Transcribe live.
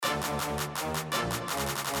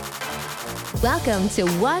Welcome to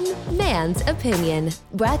One Man's Opinion,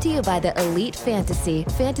 brought to you by the Elite Fantasy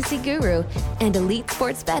Guru, and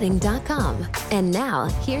EliteSportsBetting.com. And now,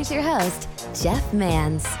 here's your host, Jeff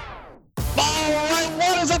Mans. All right,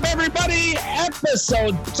 what is up, everybody?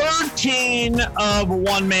 Episode 13 of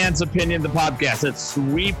One Man's Opinion, the podcast that's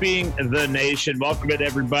sweeping the nation. Welcome in,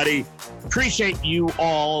 everybody. Appreciate you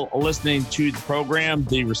all listening to the program.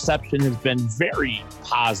 The reception has been very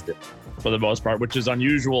positive for the most part, which is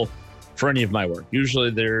unusual for any of my work.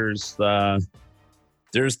 Usually there's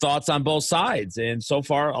thoughts on both sides. And so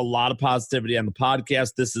far, a lot of positivity on the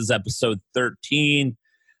podcast. This is episode 13.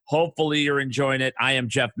 Hopefully you're enjoying it. I am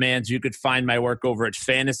Jeff Mans. You could find my work over at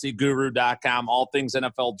fantasyguru.com, all things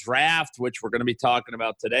NFL draft, which we're going to be talking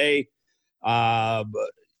about today.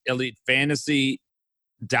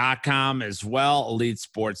 EliteFantasy.com as well,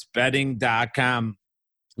 EliteSportsBetting.com.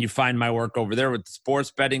 You find my work over there with the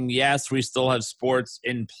sports betting. Yes, we still have sports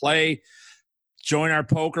in play. Join our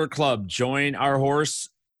poker club. Join our horse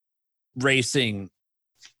racing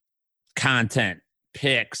content,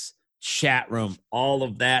 picks, chat room, all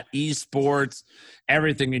of that, esports,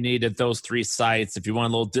 everything you need at those three sites. If you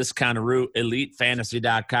want a little discounted route,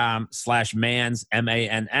 elitefantasy.com/mans,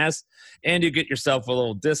 MANS, and you get yourself a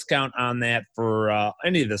little discount on that for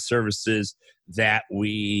any of the services that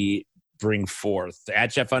we bring forth. At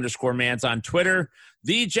Jeff_Mans on Twitter,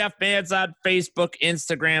 the Jeff Mans on Facebook,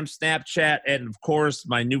 Instagram, Snapchat, and of course,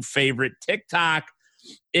 my new favorite, TikTok.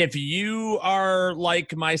 If you are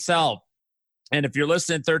like myself, and if you're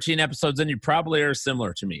listening 13 episodes in, you probably are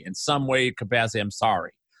similar to me in some way, capacity. I'm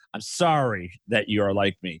sorry. I'm sorry that you are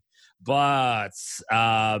like me. But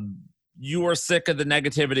you are sick of the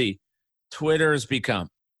negativity. Twitter has become,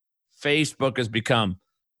 Facebook has become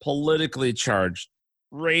politically charged,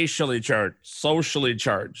 racially charged, socially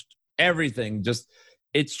charged, everything.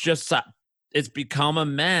 It's become a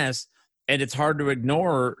mess, and it's hard to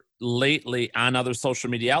ignore lately on other social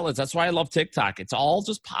media outlets. That's why I love TikTok. It's all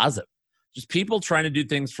just positive. Just people trying to do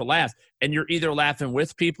things for laughs. And you're either laughing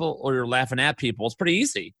with people or you're laughing at people. It's pretty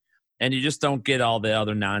easy. And you just don't get all the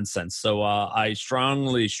other nonsense. So I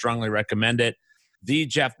strongly, strongly recommend it. The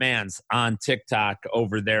Jeff Mans on TikTok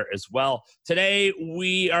over there as well. Today,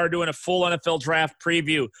 we are doing a full NFL draft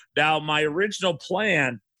preview. Now, my original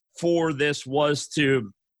plan for this was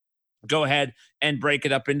to go ahead and break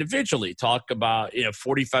it up individually, talk about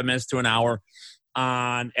 45 minutes to an hour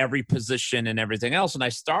on every position and everything else. And I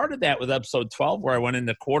started that with episode 12 where I went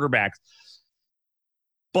into quarterbacks.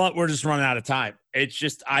 But we're just running out of time. It's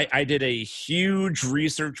just I did a huge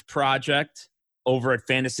research project over at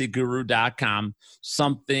fantasyguru.com,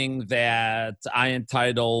 something that I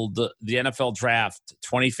entitled the NFL Draft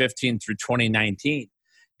 2015 through 2019.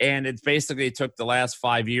 And it basically took the last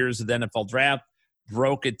 5 years of the NFL Draft,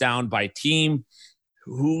 broke it down by team,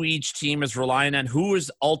 who each team is relying on, who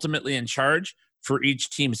is ultimately in charge for each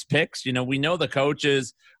team's picks. We know the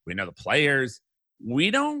coaches, we know the players. We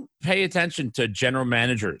don't pay attention to general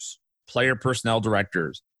managers, player personnel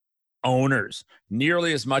directors, owners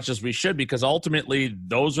nearly as much as we should, because ultimately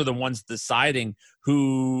those are the ones deciding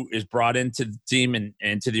who is brought into the team and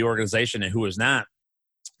into the organization and who is not.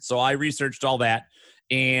 So I researched all that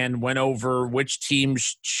and went over which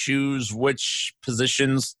teams choose which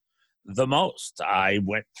positions the most. I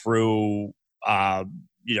went through how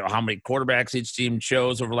many quarterbacks each team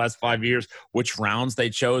chose over the last 5 years, which rounds they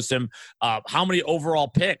chose him, how many overall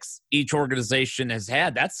picks each organization has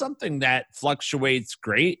had. That's something that fluctuates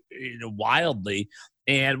wildly.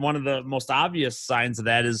 And one of the most obvious signs of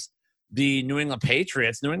that is the New England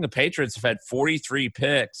Patriots. New England Patriots have had 43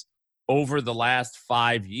 picks over the last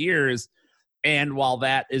 5 years. And while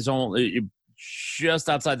that is only just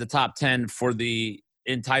outside the top 10 for the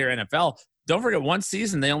entire NFL, don't forget one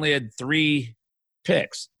season they only had 3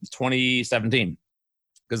 picks, 2017,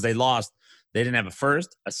 because they lost. They didn't have a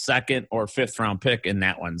first, a second, or fifth round pick in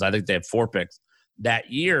that one. I think they had 4 picks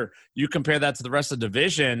that year. You compare that to the rest of the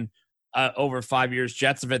division over 5 years.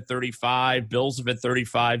 Jets have had 35, Bills have had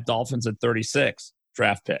 35, Dolphins had 36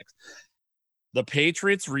 draft picks. The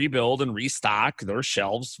Patriots rebuild and restock their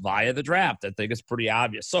shelves via the draft. I think it's pretty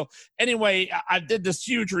obvious. So anyway, I did this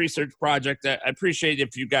huge research project. I appreciate it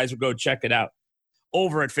if you guys would go check it out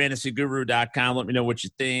over at fantasyguru.com. Let me know what you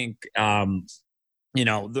think. I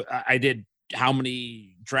did how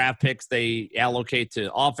many draft picks they allocate to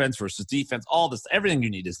offense versus defense, all this, everything you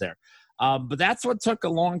need is there. But that's what took a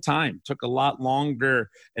long time, took a lot longer.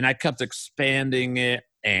 And I kept expanding it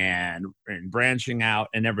and branching out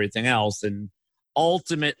and everything else. And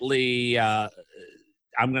ultimately, I'm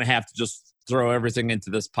going to have to just throw everything into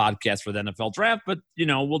this podcast for the NFL draft, but,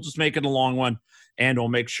 we'll just make it a long one, and we'll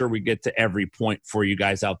make sure we get to every point for you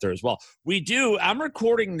guys out there as well. I'm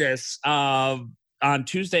recording this on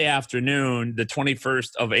Tuesday afternoon, the 21st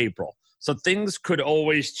of April. So things could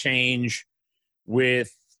always change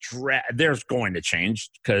with there's going to change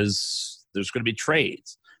because there's going to be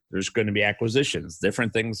trades. There's going to be acquisitions.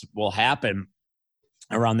 Different things will happen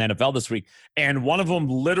around the NFL this week. And one of them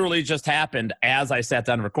literally just happened as I sat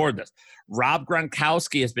down to record this. Rob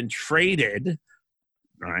Gronkowski has been traded,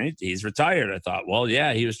 right? He's retired. I thought, well,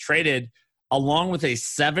 yeah, he was traded along with a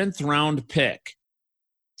 7th-round pick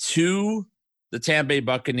to the Tampa Bay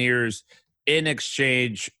Buccaneers in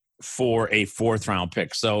exchange for a 4th-round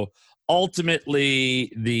pick. So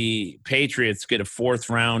ultimately, the Patriots get a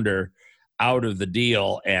 4th-rounder out of the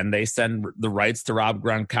deal, and they send the rights to Rob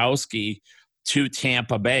Gronkowski to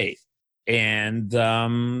Tampa Bay. And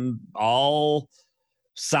all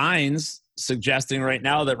signs suggesting right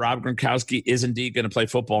now that Rob Gronkowski is indeed going to play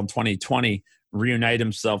football in 2020, reunite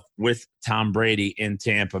himself with Tom Brady in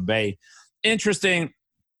Tampa Bay. Interesting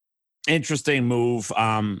move.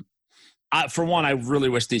 For one, I really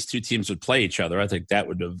wish these two teams would play each other. I think that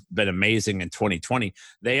would have been amazing in 2020.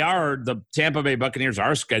 The Tampa Bay Buccaneers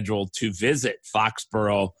are scheduled to visit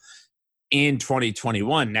Foxborough in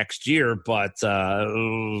 2021 next year, but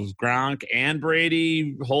Gronk and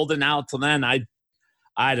Brady holding out till then.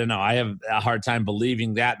 I don't know. I have a hard time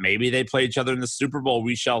believing that. Maybe they play each other in the Super Bowl.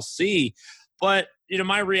 We shall see. But,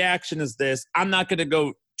 my reaction is this. I'm not going to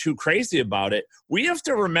go too crazy about it. We have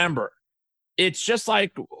to remember, it's just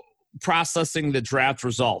like processing the draft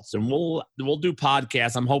results, and we'll do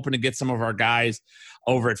podcasts. I'm hoping to get some of our guys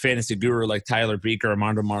over at Fantasy Guru like Tyler Beaker,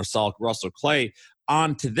 Armando Marcel, Russell Clay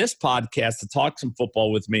onto this podcast to talk some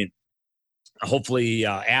football with me, hopefully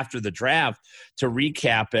after the draft, to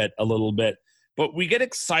recap it a little bit. But we get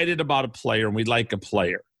excited about a player and we like a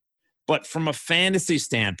player. But from a fantasy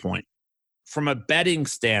standpoint, from a betting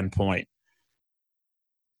standpoint,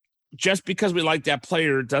 just because we like that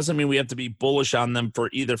player doesn't mean we have to be bullish on them for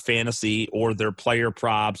either fantasy or their player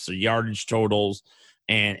props or yardage totals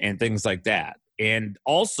and things like that. And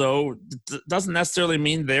also doesn't necessarily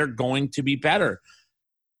mean they're going to be better.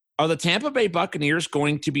 Are the Tampa Bay Buccaneers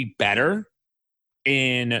going to be better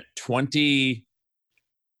in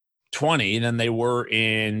 2020 than they were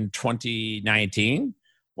in 2019?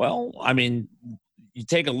 Well, I mean, you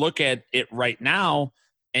take a look at it right now,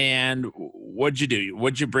 and what'd you do?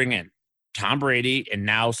 What'd you bring in? Tom Brady, and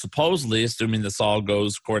now supposedly, assuming this all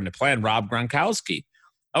goes according to plan, Rob Gronkowski.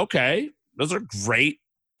 Okay, those are great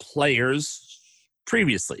players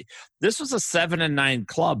previously. This was a 7-9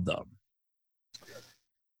 club, though.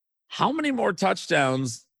 How many more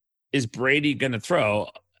touchdowns is Brady going to throw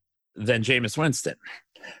than Jameis Winston?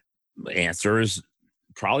 The answer is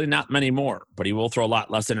probably not many more, but he will throw a lot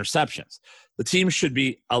less interceptions. The team should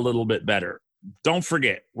be a little bit better. Don't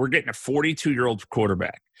forget, we're getting a 42-year-old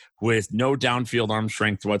quarterback with no downfield arm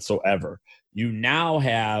strength whatsoever. You now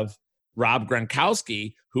have Rob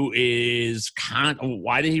Gronkowski, who is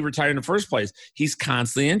why did he retire in the first place? He's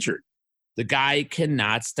constantly injured. The guy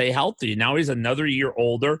cannot stay healthy. Now he's another year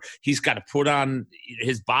older. He's got to put on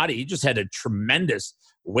his body. He just had a tremendous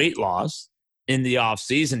weight loss in the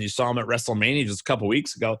offseason. You saw him at WrestleMania just a couple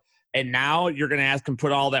weeks ago. And now you're going to ask him to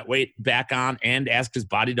put all that weight back on and ask his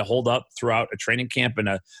body to hold up throughout a training camp in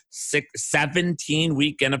a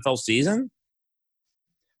 17-week NFL season?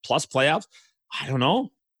 Plus playoffs? I don't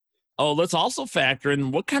know. Oh, let's also factor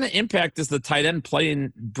in what kind of impact does the tight end play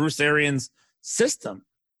in Bruce Arians' system?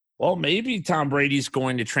 Well, maybe Tom Brady's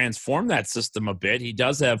going to transform that system a bit. He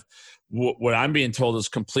does have what I'm being told is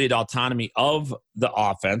complete autonomy of the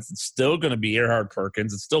offense. It's still going to be Erhard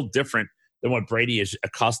Perkins. It's still different than what Brady is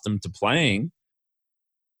accustomed to playing.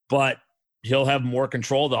 But he'll have more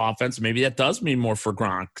control of the offense. Maybe that does mean more for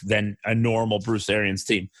Gronk than a normal Bruce Arians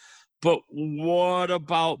team. But what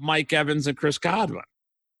about Mike Evans and Chris Godwin?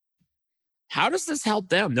 How does this help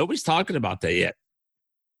them? Nobody's talking about that yet.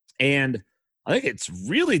 And I think it's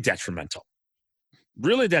really detrimental.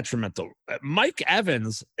 Really detrimental. Mike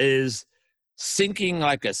Evans is sinking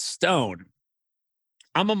like a stone.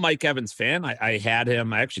 I'm a Mike Evans fan. I had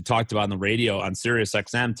him. I actually talked about on the radio on Sirius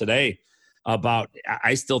XM today about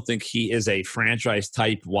I still think he is a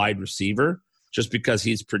franchise-type wide receiver just because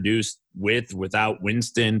he's produced without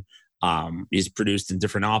Winston. He's produced in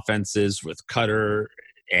different offenses with Cutter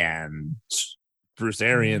and Bruce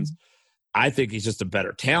Arians. I think he's just a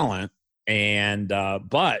better talent. And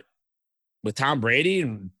but with Tom Brady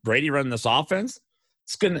and Brady running this offense,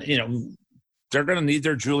 it's gonna, they're gonna need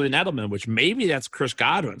their Julian Edelman, which maybe that's Chris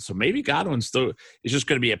Godwin. So maybe Godwin still is just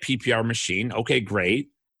gonna be a PPR machine. Okay, great.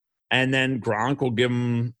 And then Gronk will give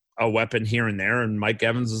him a weapon here and there. And Mike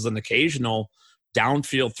Evans is an occasional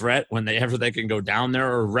downfield threat whenever they can go down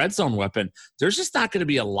there, or a red zone weapon. There's just not going to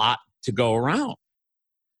be a lot to go around.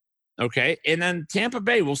 Okay. And then Tampa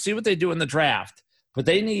Bay, we'll see what they do in the draft, but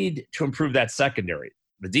they need to improve that secondary.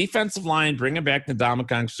 The defensive line, bringing back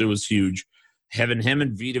Ndamukong Suh is huge. Having him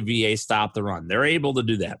and Vita VA stop the run. They're able to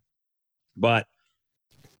do that. But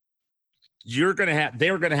they're going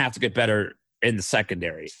to have to get better in the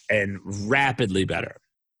secondary, and rapidly better.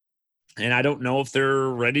 And I don't know if they're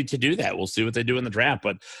ready to do that. We'll see what they do in the draft.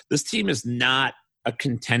 But this team is not a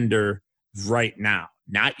contender right now.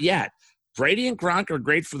 Not yet. Brady and Gronk are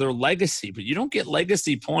great for their legacy, but you don't get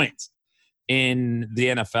legacy points in the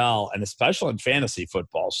NFL, and especially in fantasy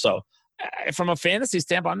football. So from a fantasy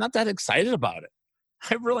standpoint, I'm not that excited about it.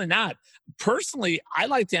 I'm really not. Personally, I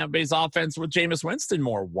like Tampa Bay's offense with Jameis Winston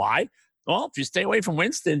more. Why? Well, if you stay away from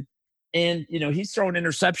Winston, and, he's throwing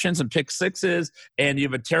interceptions and pick sixes, and you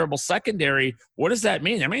have a terrible secondary, what does that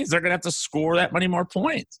mean? That means they're going to have to score that many more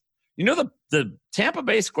points. The Tampa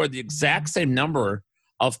Bay scored the exact same number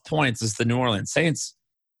of points as the New Orleans Saints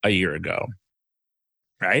a year ago,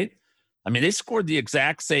 right? I mean, they scored the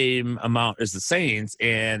exact same amount as the Saints,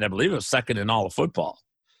 and I believe it was second in all of football.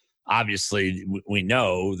 Obviously, we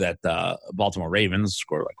know that the Baltimore Ravens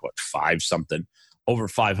scored over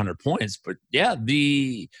 500 points. But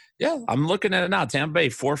I'm looking at it now. Tampa Bay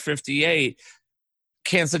 458,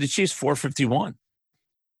 Kansas City Chiefs 451.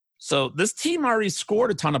 So this team already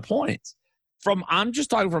scored a ton of points. I'm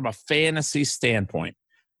just talking from a fantasy standpoint.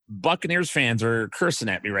 Buccaneers fans are cursing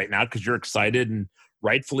at me right now because you're excited, and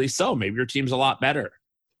rightfully so. Maybe your team's a lot better.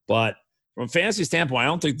 But from a fantasy standpoint, I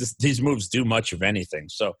don't think these moves do much of anything.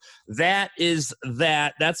 So that's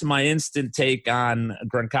my instant take on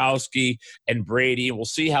Gronkowski and Brady. We'll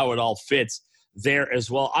see how it all fits there as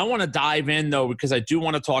well. I want to dive in, though, because I do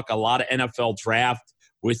want to talk a lot of NFL draft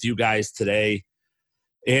with you guys today.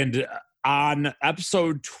 And on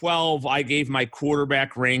episode 12, I gave my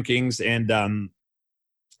quarterback rankings, and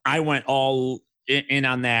I went all in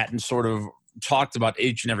on that and sort of talked about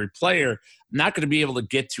each and every player. I'm not going to be able to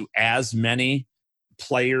get to as many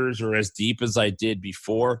players or as deep as I did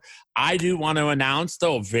before. I do want to announce,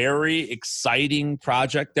 though, a very exciting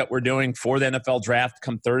project that we're doing for the NFL draft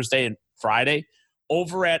come Thursday and Friday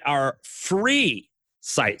over at our free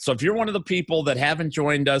site. So if you're one of the people that haven't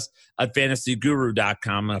joined us at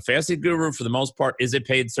fantasyguru.com, Fantasy Guru, for the most part, is a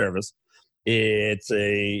paid service. It's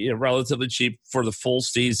relatively cheap for the full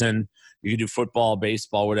season. You can do football,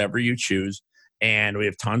 baseball, whatever you choose. And we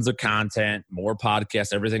have tons of content, more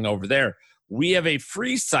podcasts, everything over there. We have a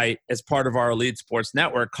free site as part of our Elite Sports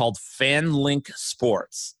Network called FanLink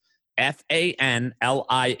Sports,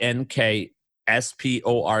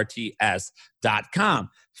 FanLinkSports.com.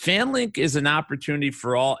 FanLink is an opportunity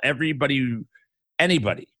for anybody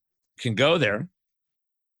can go there.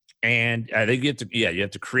 And I think you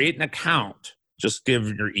have to create an account. Just give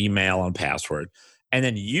your email and password. And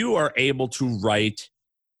then you are able to write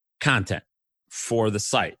content for the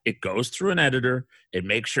site. It goes through an editor. It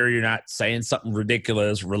makes sure you're not saying something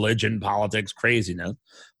ridiculous, religion, politics, craziness.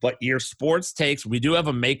 But your sports takes, we do have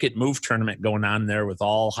a Make It Move tournament going on there with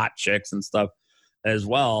all hot chicks and stuff as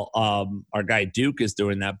well. Our guy Duke is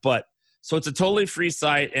doing that. But so it's a totally free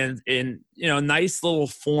site, and nice little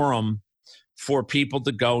forum for people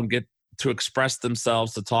to go and get to express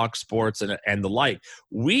themselves, to talk sports and the like.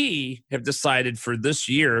 We have decided for this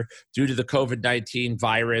year, due to the COVID-19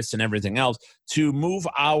 virus and everything else, to move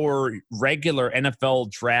our regular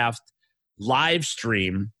NFL draft live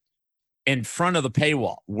stream in front of the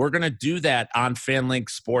paywall. We're going to do that on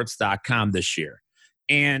fanlinksports.com this year.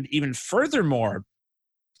 And even furthermore,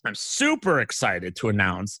 I'm super excited to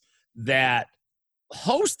announce that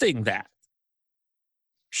hosting that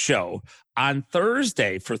show on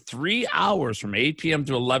Thursday for 3 hours from 8 p.m.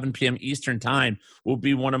 to 11 p.m. Eastern time will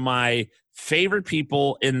be one of my favorite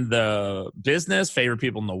people in the business, favorite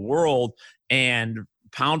people in the world, and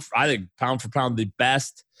pound for pound, the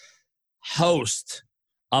best host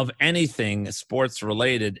of anything sports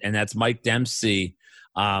related, and that's Mike Dempsey,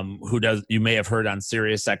 you may have heard on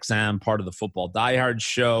SiriusXM, part of the Football Diehard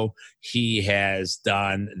show. He has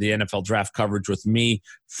done the NFL draft coverage with me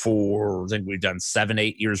for, I think we've done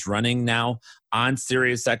 7-8 years running now on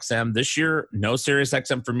SiriusXM. This year, no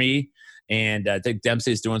SiriusXM for me, and I think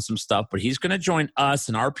Dempsey's doing some stuff, but he's going to join us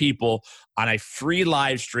and our people on a free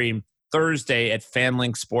live stream Thursday at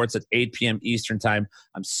FanLink Sports at 8 p.m. Eastern time.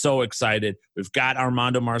 I'm so excited. We've got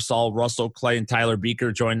Armando Marsal, Russell Clay, and Tyler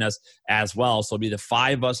Beaker joining us as well. So it'll be the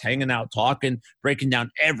 5 of us hanging out, talking, breaking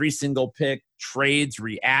down every single pick, trades,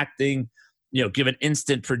 reacting, given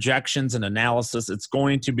instant projections and analysis. It's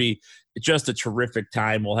going to be just a terrific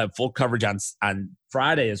time. We'll have full coverage on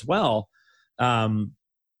Friday as well,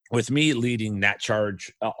 with me leading that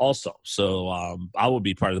charge also. So I will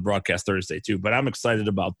be part of the broadcast Thursday too, but I'm excited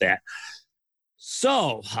about that.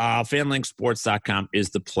 So fanlinksports.com is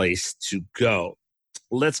the place to go.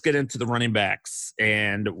 Let's get into the running backs,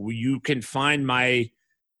 and you can find my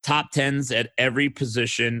top 10s at every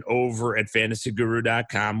position over at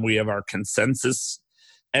fantasyguru.com. We have our consensus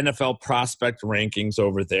NFL prospect rankings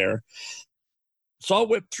over there. So I'll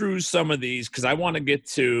whip through some of these because I want to get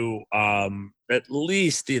to at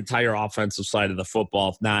least the entire offensive side of the football,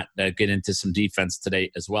 if not get into some defense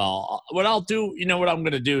today as well. What I'll do, what I'm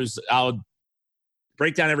going to do is I'll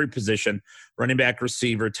break down every position: running back,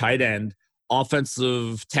 receiver, tight end,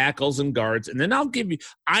 offensive tackles and guards. And then I'm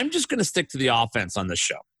just going to stick to the offense on this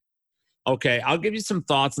show. Okay, I'll give you some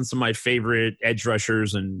thoughts on some of my favorite edge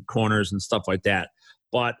rushers and corners and stuff like that.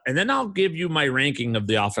 And then I'll give you my ranking of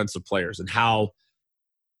the offensive players and how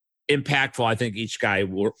impactful I think each guy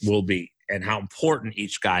will be and how important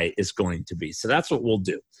each guy is going to be. So that's what we'll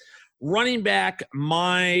do. Running back,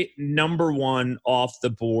 my number one off the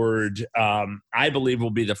board, I believe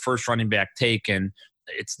will be the first running back taken.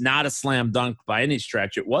 It's not a slam dunk by any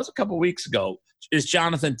stretch. It was a couple weeks ago. Is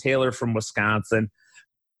Jonathan Taylor from Wisconsin.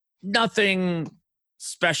 Nothing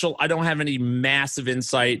special. I don't have any massive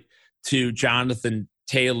insight to Jonathan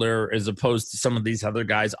Taylor as opposed to some of these other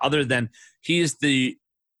guys, other than he is the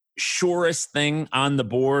surest thing on the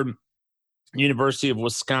board. University of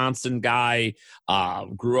Wisconsin guy,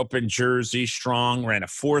 grew up in Jersey, strong, ran a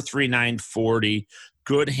 4.39 40,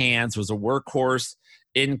 good hands, was a workhorse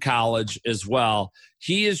in college as well.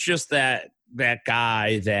 He is just that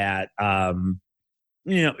guy that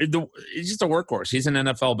he's just a workhorse. He's an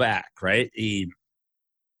NFL back, right?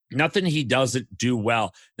 Nothing he doesn't do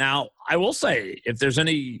well. Now, I will say, if there's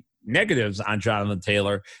any negatives on Jonathan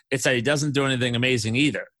Taylor, it's that he doesn't do anything amazing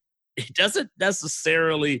either. He doesn't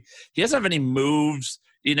have any moves.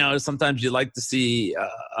 Sometimes you like to see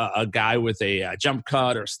a guy with a jump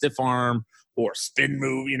cut or stiff arm or spin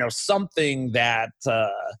move, something that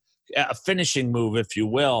a finishing move, if you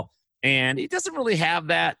will. And he doesn't really have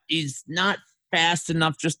that. He's not fast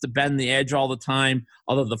enough just to bend the edge all the time,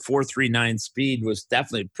 although the 4.39 speed was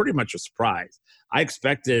definitely pretty much a surprise. I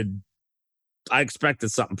expected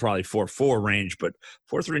something probably 4.4 range, but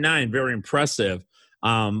 4.39, very impressive.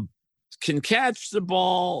 Can catch the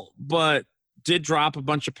ball, but did drop a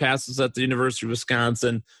bunch of passes at the University of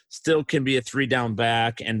Wisconsin. Still can be a 3-down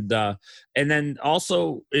back, and then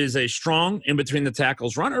also is a strong in between the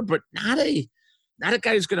tackles runner, but not a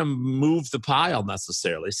guy who's going to move the pile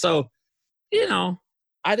necessarily. So,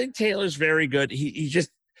 I think Taylor's very good. He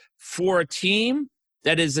just, for a team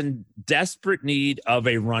that is in desperate need of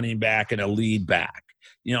a running back and a lead back.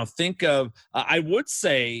 Think of I would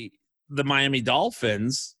say the Miami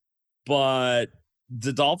Dolphins. But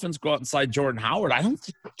the Dolphins go out inside Jordan Howard. I don't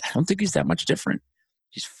think he's that much different.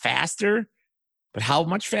 He's faster, but how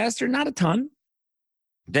much faster? Not a ton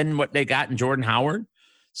than what they got in Jordan Howard.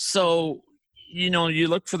 So, you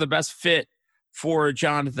look for the best fit for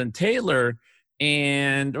Jonathan Taylor,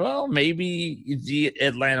 and maybe the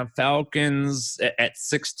Atlanta Falcons at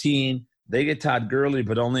 16, they get Todd Gurley,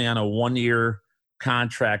 but only on a 1-year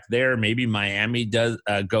contract there. Maybe Miami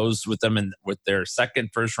goes with them with their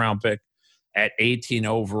second first-round pick at 18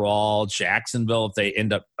 overall. Jacksonville, if they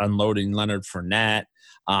end up unloading Leonard Fournette.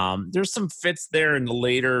 There's some fits there in the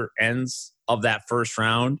later ends of that first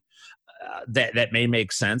round that may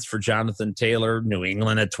make sense for Jonathan Taylor. New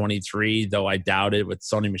England at 23, though I doubt it with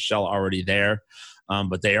Sony Michel already there.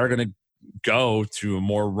 But they are going to go to a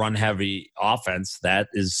more run-heavy offense. That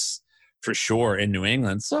is for sure in New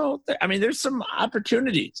England. So, there's some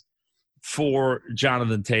opportunities for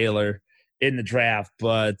Jonathan Taylor in the draft,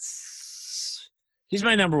 but he's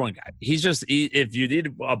my number one guy. If you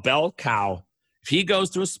need a bell cow, if he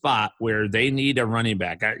goes to a spot where they need a running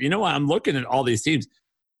back, I'm looking at all these teams.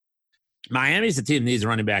 Miami's the team that needs a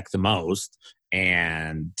running back the most,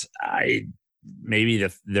 and maybe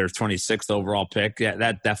their 26th overall pick. Yeah,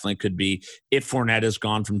 that definitely could be. If Fournette is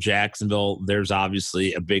gone from Jacksonville, there's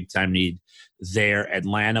obviously a big-time need there.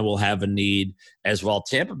 Atlanta will have a need as well.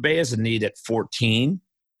 Tampa Bay has a need at 14,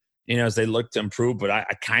 as they look to improve, but I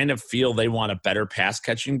kind of feel they want a better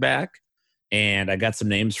pass-catching back, and I got some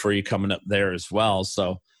names for you coming up there as well.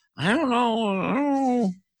 So I don't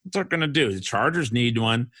know what they're going to do. The Chargers need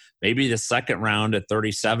one. Maybe the second round at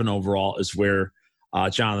 37 overall is where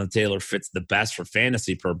Jonathan Taylor fits the best for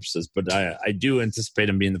fantasy purposes, but I do anticipate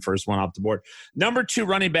him being the first one off the board. Number 2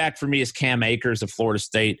 running back for me is Cam Akers of Florida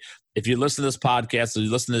State. If you listen to this podcast, or you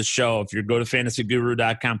listen to this show, if you go to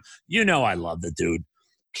fantasyguru.com, you know I love the dude.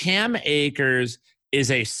 Cam Akers is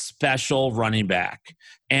a special running back.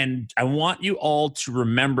 And I want you all to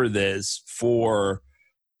remember this for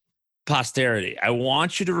posterity. I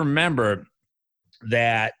want you to remember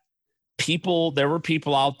that there were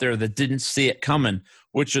people out there that didn't see it coming,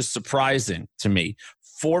 which is surprising to me.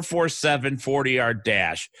 4.47 40-yard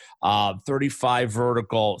dash, 35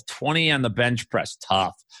 vertical, 20 on the bench press,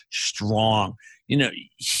 tough, strong.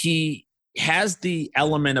 He has the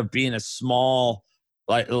element of being a small,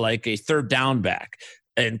 like a third down back.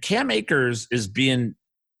 And Cam Akers is being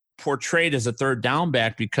portrayed as a third down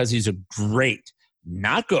back because he's a great,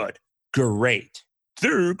 not good, great,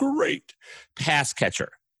 they're great pass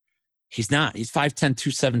catcher. He's not. He's 5'10",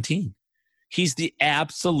 217. He's the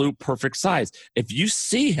absolute perfect size. If you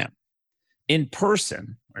see him in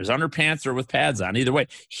person, or his underpants or with pads on, either way,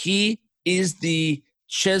 he is the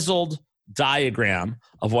chiseled diagram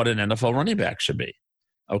of what an NFL running back should be.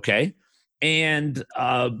 Okay? And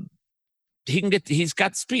he's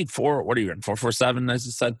got speed. 4.47, as I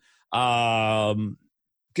said.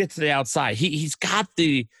 Get to the outside. He's got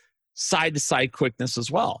the side-to-side quickness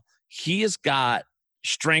as well. He has got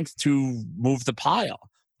strength to move the pile.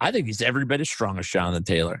 I think he's every bit as strong as Jonathan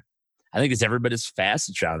Taylor. I think he's every bit as fast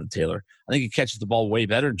as Jonathan Taylor. I think he catches the ball way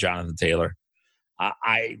better than Jonathan Taylor.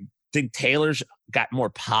 I think Taylor's got more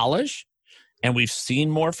polish, and we've seen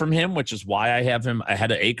more from him, which is why I have him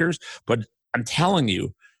ahead of Akers. But I'm telling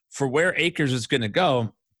you, for where Akers is going to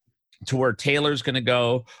go, to where Taylor's going to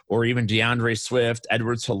go, or even DeAndre Swift,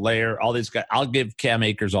 Edwards-Helaire, all these guys, I'll give Cam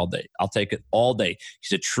Akers all day. I'll take it all day.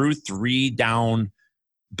 He's a true 3-down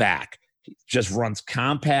back. He just runs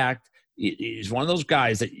compact. He's one of those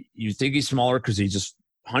guys that you think he's smaller because he just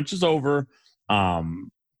hunches over.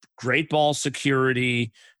 Great ball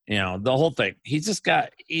security, the whole thing. He's a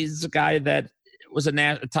guy that was a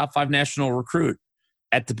top 5 national recruit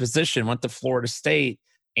at the position, went to Florida State,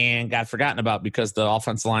 and got forgotten about because the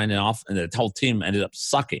offensive line and the whole team ended up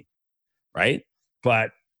sucking, right?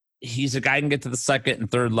 But he's a guy who can get to the second and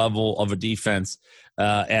third level of a defense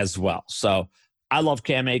as well. So I love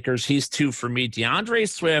Cam Akers. He's 2 for me. DeAndre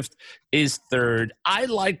Swift is 3rd. I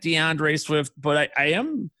like DeAndre Swift, but I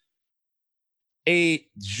am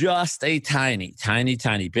just a tiny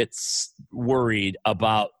bit worried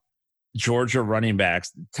about Georgia running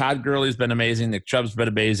backs. Todd Gurley's been amazing. Nick Chubb's been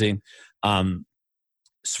amazing.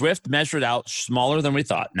 Swift measured out smaller than we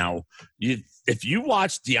thought. Now, if you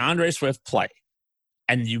watch DeAndre Swift play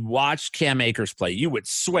and you watch Cam Akers play, you would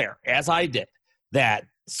swear, as I did, that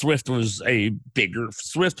Swift was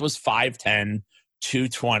 5'10",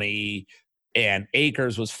 220, and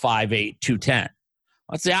Akers was 5'8", 210.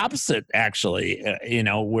 That's the opposite, actually.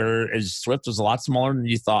 Whereas Swift was a lot smaller than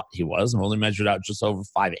you thought he was, and only measured out just over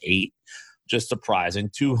 5'8". Just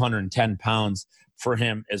surprising. 210 pounds for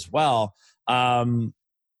him as well.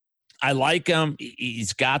 I like him.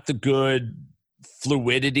 He's got the good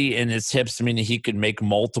fluidity in his hips. I mean, he could make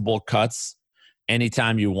multiple cuts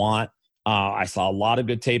anytime you want. I saw a lot of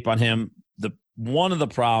good tape on him. One of the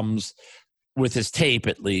problems with his tape,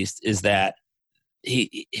 at least, is that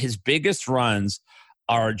his biggest runs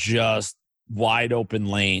are just wide open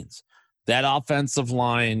lanes. That offensive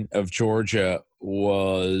line of Georgia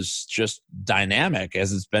was just dynamic,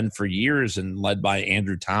 as it's been for years, and led by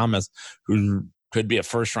Andrew Thomas, who could be a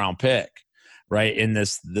first-round pick, right, in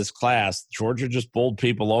this class. Georgia just bowled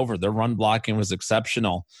people over. Their run blocking was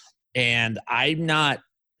exceptional. And I'm not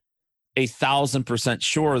 1,000%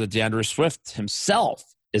 sure that DeAndre Swift himself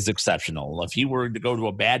is exceptional. If he were to go to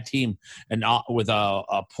a bad team and with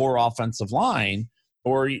a poor offensive line,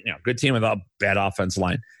 or good team with a bad offensive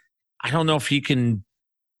line, I don't know if he can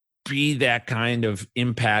be that kind of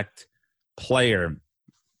impact player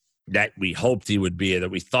that we hoped he would be, that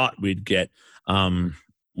we thought we'd get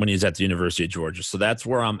when he's at the University of Georgia. So that's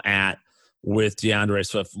where I'm at with DeAndre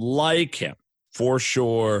Swift. Like him, for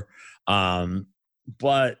sure.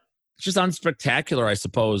 But just unspectacular, I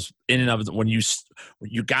suppose, in and of it. When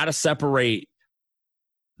you got to separate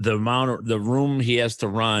the room he has to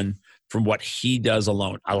run from what he does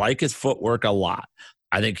alone. I like his footwork a lot.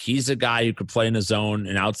 I think he's a guy who could play in a zone,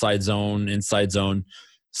 an outside zone, inside zone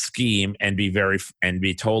scheme, and be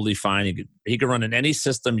totally fine. He could run in any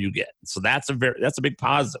system you get. So that's a big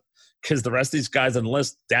positive, because the rest of these guys on the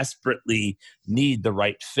list desperately need the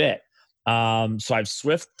right fit. So I have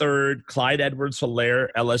Swift 3rd, Clyde Edwards-Helaire,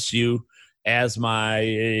 LSU, as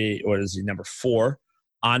my, number 4.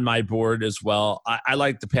 on my board as well. I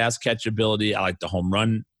like the pass catch ability. I like the home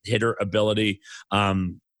run hitter ability.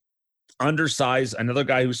 Undersized, another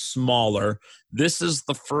guy who's smaller. This is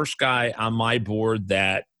the first guy on my board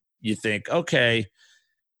that you think, okay,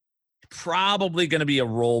 probably going to be a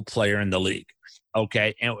role player in the league.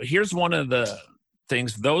 Okay. And here's one of the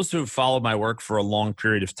things, those who've followed my work for a long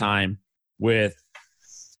period of time with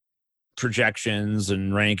projections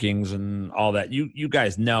and rankings and all that, you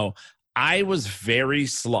guys know I was very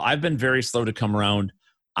slow. I've been very slow to come around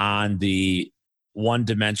on the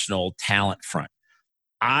one-dimensional talent front.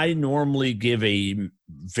 I normally give a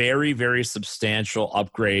very, very substantial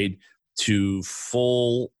upgrade to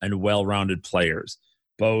full and well-rounded players,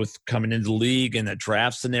 both coming into the league in the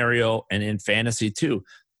draft scenario and in fantasy too.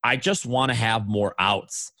 I just want to have more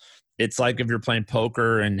outs. It's like if you're playing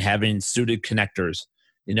poker and having suited connectors.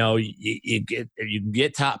 You know, you can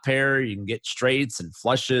get top pair, you can get straights and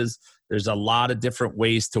flushes. There's a lot of different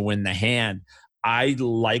ways to win the hand. I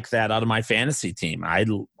like that out of my fantasy team. I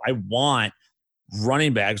want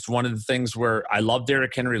running backs. One of the things where I loved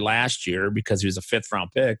Derrick Henry last year because he was a 5th round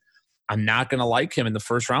pick. I'm not going to like him in the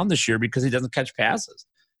 1st round this year because he doesn't catch passes.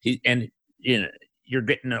 You're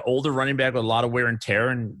getting an older running back with a lot of wear and tear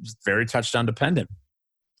and very touchdown dependent.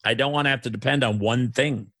 I don't want to have to depend on one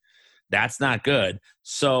thing. That's not good.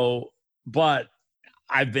 So, but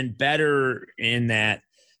I've been better in that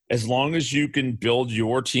as long as you can build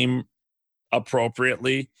your team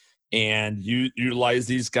appropriately and you utilize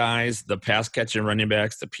these guys, the pass catching running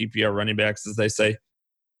backs, the PPR running backs, as they say,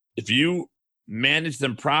 if you manage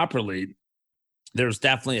them properly, there's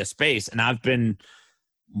definitely a space. And I've been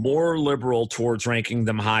more liberal towards ranking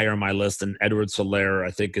them higher on my list than Edwards-Helaire,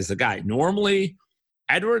 I think, is the guy. Normally,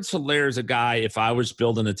 Edwards-Helaire is a guy, if I was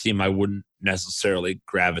building a team, I wouldn't necessarily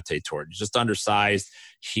gravitate toward. He's just undersized.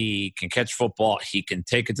 He can catch football. He can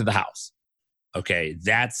take it to the house. Okay,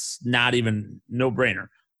 that's not even no-brainer.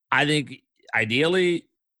 I think ideally,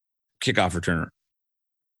 kickoff returner,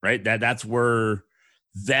 right? That's where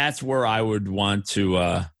I would want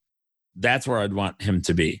to. That's where I'd want him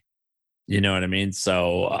to be. You know what I mean?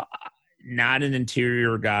 So, not an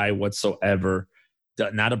interior guy whatsoever.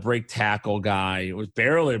 Not a break tackle guy. It was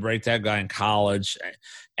barely a break tackle guy in college.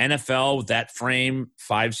 NFL with that frame,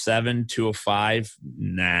 5'7", 205.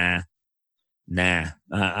 Nah.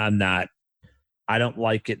 I'm not. I don't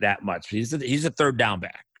like it that much. He's a 3rd down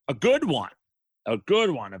back. A good one.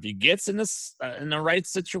 If he gets in this in the right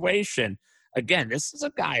situation, again, this is a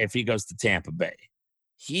guy. If he goes to Tampa Bay,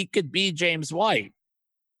 he could be James White.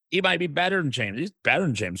 He might be better than James. He's better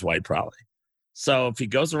than James White probably. So if he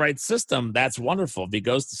goes the right system, that's wonderful. If he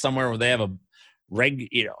goes to somewhere where they have a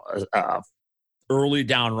early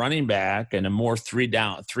down running back and a more three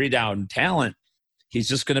down talent, he's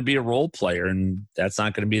just going to be a role player, and that's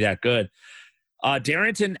not going to be that good.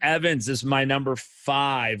 Darrington Evans is my number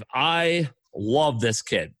 5. I love this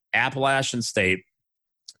kid. Appalachian State.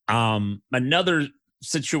 Another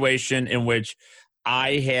situation in which I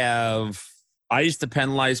used to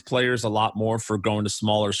penalize players a lot more for going to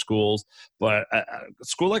smaller schools, but a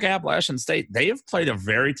school like Appalachian State, they have played a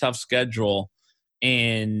very tough schedule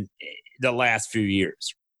in the last few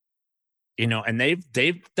years. And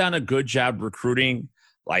they've done a good job recruiting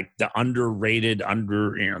like the underrated,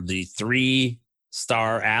 the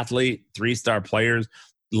 3-star athlete, 3-star players,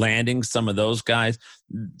 landing some of those guys.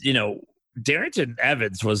 Darrington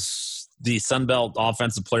Evans was the Sun Belt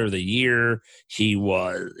Offensive Player of the Year. He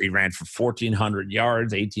ran for 1,400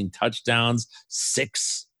 yards, 18 touchdowns,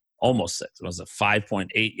 almost 6. It was a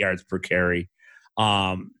 5.8 yards per carry.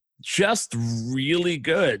 Just really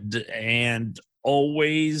good and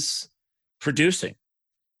always producing.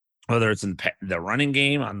 Whether it's in the running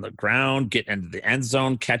game, on the ground, getting into the end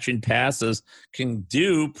zone, catching passes, can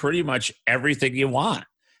do pretty much everything you want.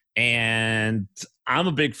 And I'm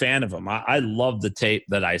a big fan of him. I love the tape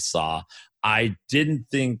that I saw. I didn't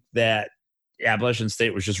think that Appalachian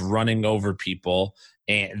State was just running over people,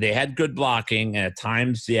 and they had good blocking. And at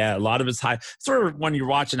times, a lot of his sort of when you're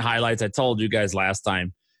watching highlights, I told you guys last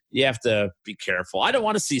time, you have to be careful. I don't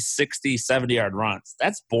want to see 60, 70-yard runs.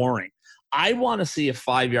 That's boring. I want to see a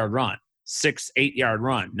 5-yard run, 6, 8-yard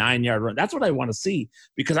run, 9-yard run. That's what I want to see,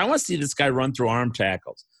 because I want to see this guy run through arm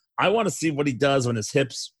tackles. I want to see what he does when his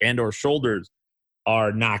hips and or shoulders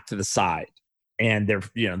are knocked to the side and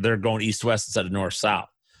they're going east-west instead of north-south.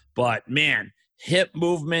 But man, hip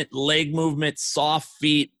movement, leg movement, soft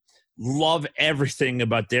feet, love everything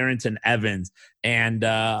about Darrington Evans. And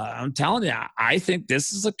I'm telling you, I think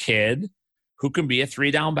this is a kid who can be a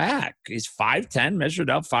 3-down back. He's 5'10",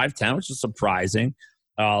 measured up 5'10", which is surprising.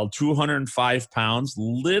 205 pounds,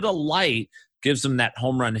 little light, gives him that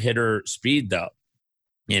home run hitter speed though.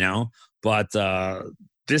 But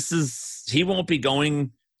he won't be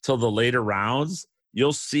going till the later rounds.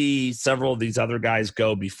 You'll see several of these other guys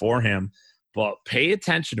go before him, but pay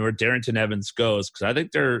attention to where Darrington Evans goes, because I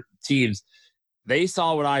think their teams, they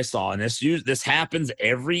saw what I saw, and this happens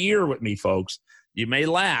every year with me, folks. You may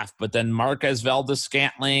laugh, but then Marquez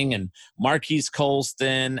Valdes-Scantling and Marquise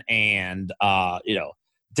Colston and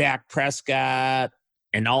Dak Prescott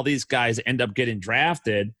and all these guys end up getting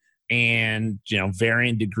drafted, and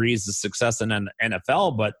varying degrees of success in the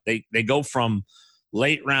NFL, but they go from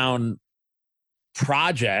late round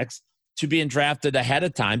projects to being drafted ahead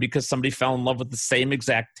of time because somebody fell in love with the same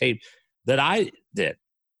exact tape that I did.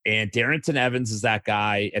 And Darrington Evans is that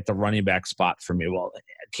guy at the running back spot for me. Well,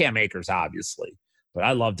 Cam Akers, obviously, but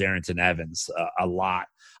I love Darrington Evans a lot.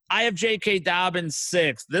 I have J.K. Dobbins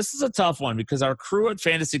 6. This is a tough one because our crew at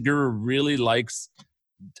Fantasy Guru really likes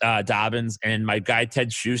Dobbins, and my guy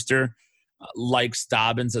Ted Schuster likes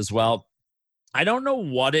Dobbins as well. I don't know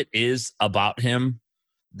what it is about him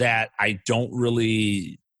that I don't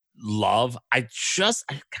really love. I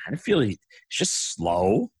kind of feel he's just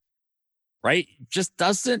slow, right? Just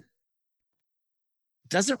doesn't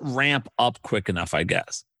ramp up quick enough, I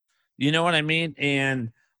guess. You know what I mean?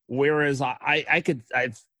 And whereas I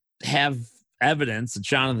have evidence that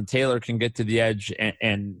Jonathan Taylor can get to the edge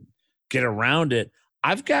and get around it,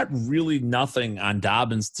 I've got really nothing on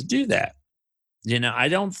Dobbins to do that. He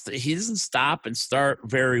doesn't stop and start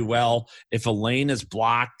very well. If a lane is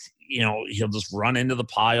blocked, he'll just run into the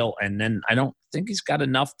pile, and then I don't think he's got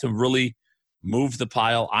enough to really move the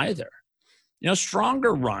pile either.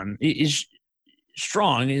 Stronger run. He's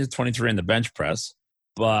strong. He's 23 in the bench press,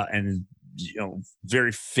 and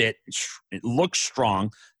very fit. It looks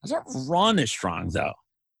strong. Doesn't run as strong though.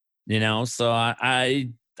 So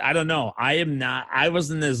I don't know. I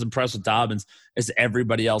wasn't as impressed with Dobbins as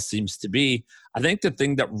everybody else seems to be. I think the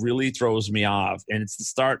thing that really throws me off, and it's the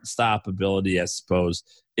start and stop ability, I suppose,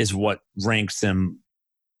 is what ranks him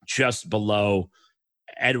just below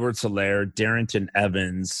Edwards-Helaire, Darrington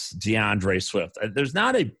Evans, DeAndre Swift. There's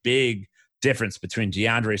not a big difference between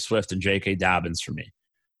DeAndre Swift and J.K. Dobbins for me.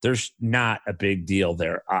 There's not a big deal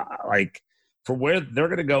there. For where they're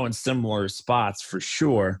going to go in similar spots for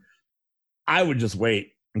sure, I would just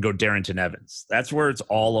wait and go Darrington Evans. That's where it's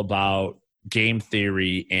all about game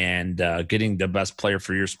theory and getting the best player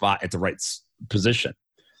for your spot at the right position,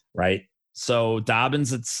 right? So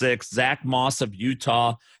Dobbins at 6, Zach Moss of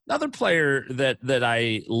Utah, another player that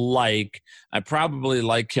I like. I probably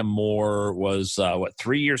like him more. Was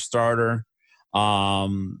 3-year starter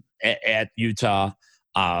at Utah.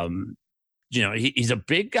 He's a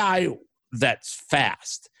big guy that's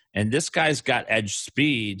fast, and this guy's got edge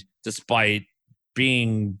speed despite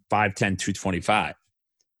being 5'10", 225.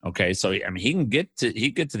 Okay, so he can get to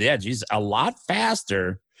the edge. He's a lot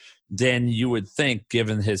faster than you would think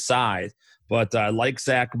given his size. But I like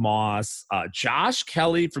Zach Moss. Josh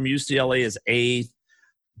Kelly from UCLA is 8th.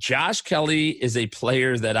 Josh Kelly is a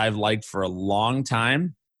player that I've liked for a long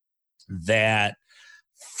time that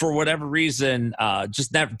for whatever reason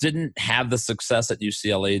just never didn't have the success at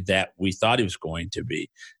UCLA that we thought he was going to be.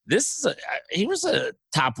 He was a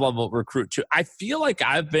top-level recruit too. I feel like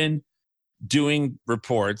I've been doing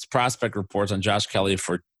prospect reports on Josh Kelly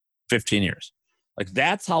for 15 years. Like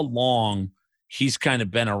that's how long he's kind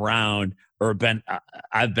of been around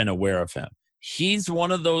I've been aware of him. He's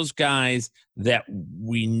one of those guys that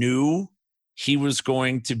we knew he was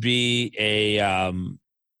going to be a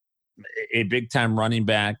big-time running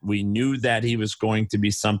back. We knew that he was going to be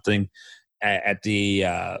something at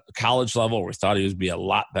the college level. We thought he would be a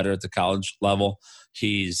lot better at the college level.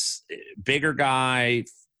 He's a bigger guy,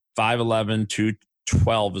 5'11",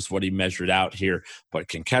 212 is what he measured out here, but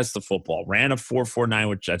can catch the football. Ran a 4.49,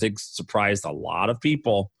 which I think surprised a lot of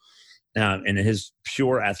people in his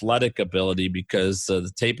pure athletic ability because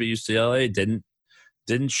the tape at UCLA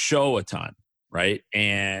didn't show a ton, right?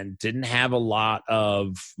 And didn't have a lot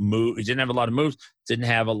of moves. He didn't have a lot of moves. Didn't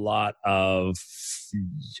have a lot of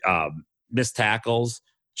missed tackles.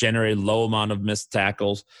 Generated low amount of missed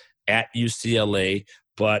tackles at UCLA.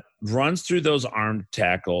 But runs through those arm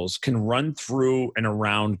tackles, can run through and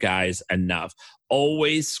around guys enough.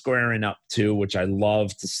 Always squaring up too, which I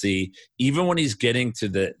love to see. Even when he's getting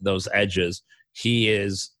to those edges, he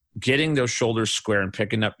is getting those shoulders square and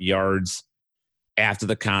picking up yards after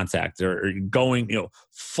the contact or going,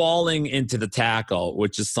 falling into the tackle,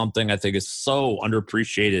 which is something I think is so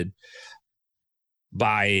underappreciated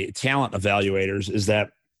by talent evaluators, is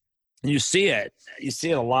that you see it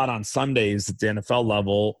a lot on Sundays at the NFL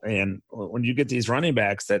level. And when you get these running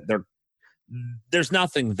backs that there's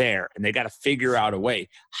nothing there, and they got to figure out a way.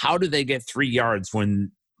 How do they get 3 yards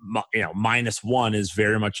when -1 is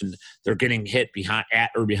very much they're getting hit behind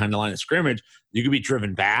the line of scrimmage? You could be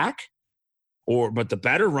driven back, but the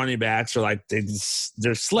better running backs are like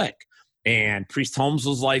they're slick. And Priest Holmes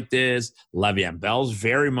was like this. Le'Veon Bell's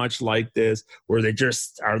very much like this, where they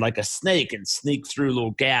just are like a snake and sneak through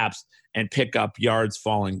little gaps and pick up yards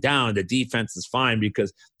falling down. The defense is fine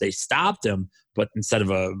because they stopped him, but instead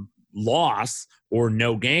of a loss or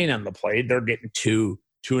no gain on the play, they're getting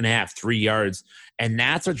 2.5, 3 yards. And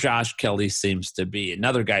that's what Josh Kelly seems to be.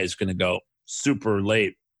 Another guy is going to go super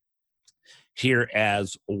late here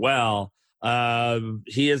as well.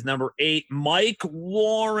 He is number 8, Mike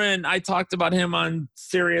Warren. I talked about him on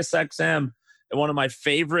Sirius XM, and one of my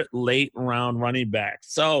favorite late round running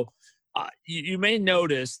backs. So you may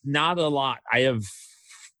notice not a lot. I have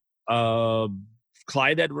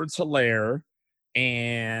Clyde Edwards-Helaire,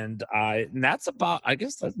 and that's about, I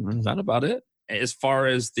guess that's not about it as far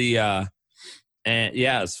as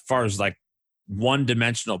as far as like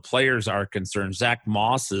one-dimensional players are concerned. Zach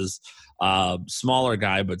Moss is smaller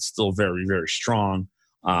guy, but still very, very strong.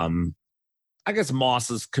 I guess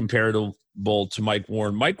Moss is comparable to Mike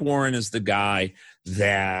Warren. Mike Warren is the guy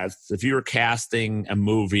that if you were casting a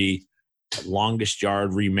movie, Longest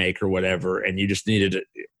Yard remake or whatever, and you just needed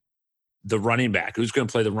the running back, who's going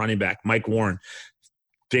to play the running back? Mike Warren.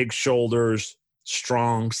 Big shoulders,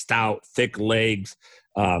 strong, stout, thick legs,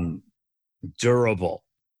 durable.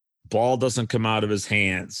 Ball doesn't come out of his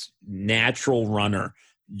hands. Natural runner.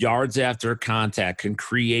 Yards after contact, can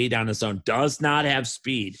create on his own, does not have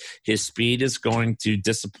speed. His speed is going to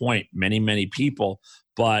disappoint many, many people,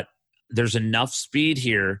 but there's enough speed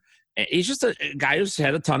here. He's just a guy who's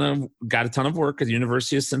got a ton of work at the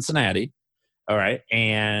University of Cincinnati. All right.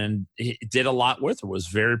 And he did a lot with it, was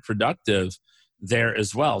very productive there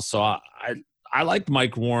as well. So I like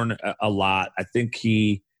Mike Warren a lot. I think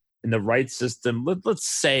he, in the right system, let's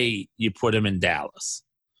say you put him in Dallas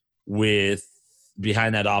with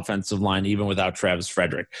behind that offensive line, even without Travis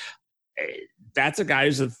Frederick. That's a guy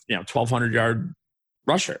who's a 1,200-yard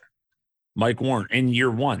rusher. Mike Warren in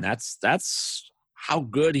year one. That's how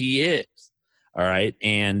good he is. All right.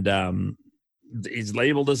 And he's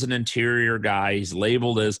labeled as an interior guy. He's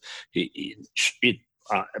labeled as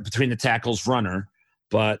between the tackles runner,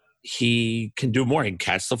 but he can do more. He can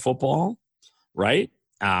catch the football, right?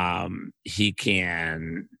 He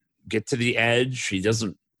can get to the edge. He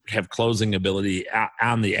doesn't have closing ability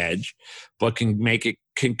on the edge, but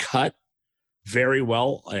can cut very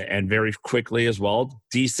well and very quickly as well.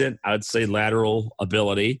 Decent, I'd say, lateral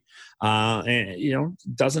ability. And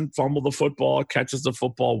doesn't fumble the football, catches the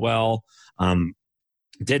football well.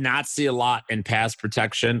 Did not see a lot in pass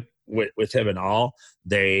protection with him at all.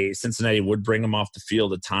 Cincinnati would bring him off the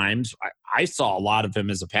field at times. I saw a lot of him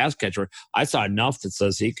as a pass catcher. I saw enough that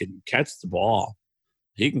says he can catch the ball.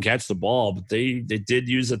 He can catch the ball, but they did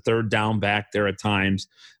use a third down back there at times.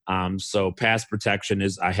 So pass protection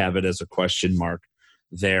I have it as a question mark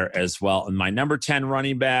there as well. And my number 10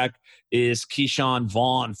 running back is Keyshawn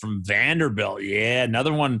Vaughn from Vanderbilt. Yeah,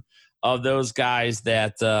 another one of those guys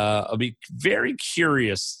that I'll be very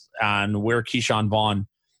curious on where Keyshawn Vaughn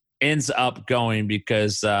ends up going,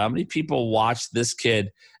 because how many people watched this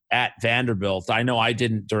kid at Vanderbilt? I know I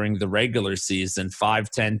didn't during the regular season.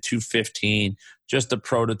 5'10", 215, just a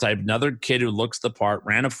prototype. Another kid who looks the part,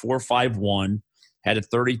 ran a 4.51, had a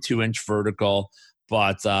 32-inch vertical,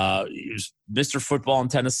 but he was Mr. Football in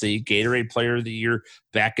Tennessee, Gatorade Player of the Year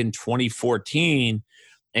back in 2014,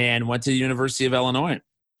 and went to the University of Illinois,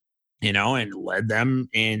 and led them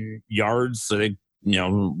in yards. So they,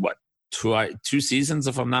 two seasons,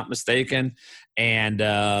 if I'm not mistaken, and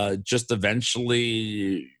just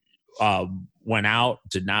eventually went out,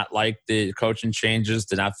 did not like the coaching changes,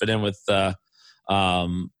 did not fit in with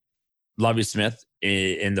Lovie Smith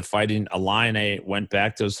in the Fighting Illini, went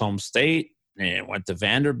back to his home state and went to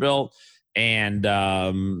Vanderbilt, and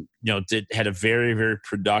had a very, very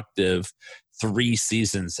productive 3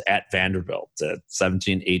 seasons at Vanderbilt,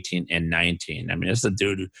 17, 18, and 19. I mean, it's a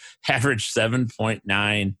dude who averaged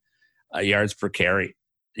 7.9 yards per carry.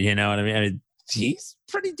 You know what I mean? He's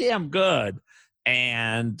pretty damn good.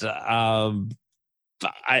 And I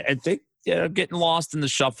think getting lost in the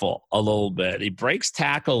shuffle a little bit. He breaks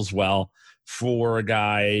tackles well for a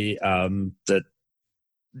guy that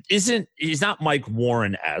he's not Mike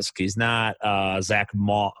Warren-esque. He's not Zach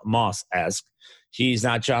Moss-esque. He's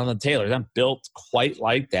not Jonathan Taylor. He's not built quite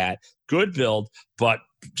like that. Good build, but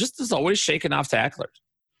just is always shaking off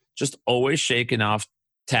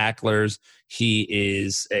tacklers. He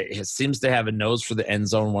seems to have a nose for the end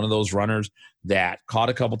zone, one of those runners that caught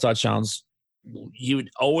a couple touchdowns you would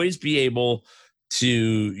always be able to,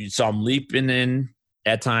 you saw him leaping in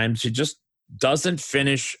at times. He just doesn't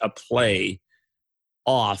finish a play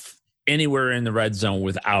off anywhere in the red zone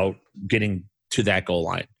without getting to that goal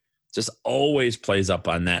line. Just always plays up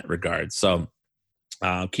on that regard. So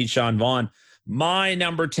Keyshawn Vaughn, my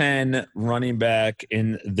number 10 running back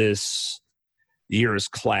in this year's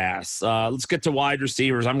class. Let's get to wide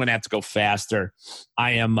receivers. I'm going to have to go faster.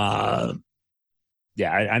 I am I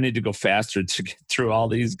need to go faster to get through all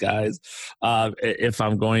these guys if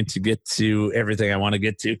I'm going to get to everything I want to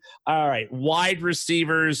get to. All right, wide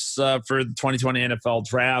receivers for the 2020 NFL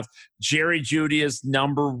Draft. Jerry Jeudy is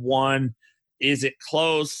number 1. Is it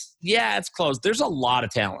close? Yeah, it's close. There's a lot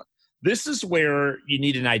of talent. This is where you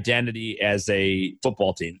need an identity as a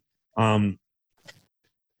football team.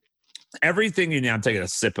 Everything you know, I'm taking a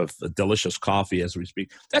sip of a delicious coffee as we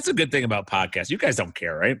speak. That's a good thing about podcasts. You guys don't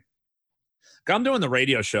care, right? I'm doing the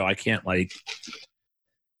radio show. I can't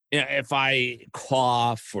if I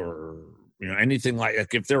cough or anything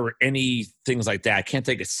like if there were any things like that, I can't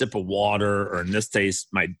take a sip of water or in this case,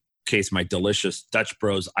 my delicious Dutch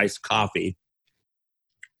Bros iced coffee.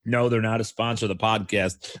 No, they're not a sponsor of the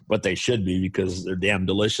podcast, but they should be because they're damn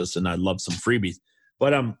delicious and I love some freebies.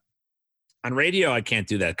 But on radio, I can't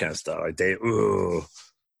do that kind of stuff. Like they're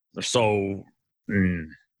so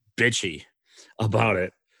bitchy about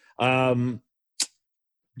it.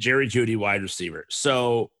 Jerry Jeudy, wide receiver.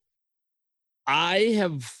 So I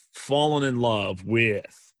have fallen in love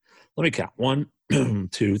with, let me count, 1,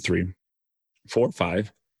 2, 3, 4,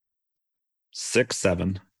 5, 6,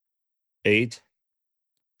 7, 8.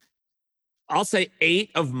 I'll say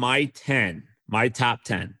 8 of my 10, my top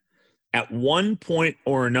 10. At one point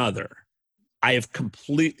or another, I have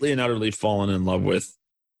completely and utterly fallen in love with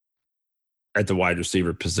at the wide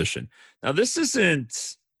receiver position. Now,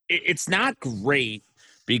 it's not great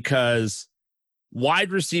because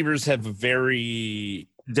wide receivers have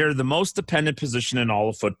they're the most dependent position in all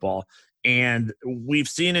of football. And we've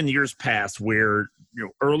seen in years past where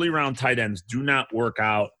early round tight ends do not work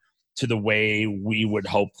out to the way we would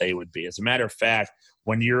hope they would be. As a matter of fact,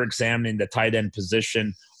 when you're examining the tight end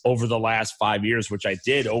position over the last 5 years, which I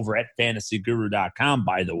did over at fantasyguru.com,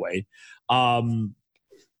 by the way,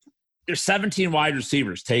 there's 17 wide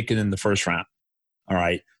receivers taken in the first round. All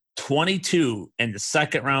right. 22 in the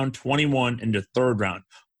second round, 21 in the third round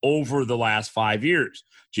over the last 5 years.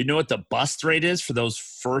 Do you know what the bust rate is for those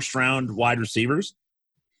first round wide receivers?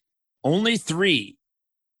 Only 3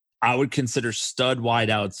 I would consider stud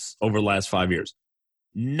wideouts over the last 5 years.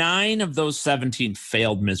 9 of those 17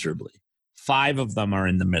 failed miserably. 5 of them are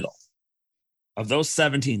in the middle. Of those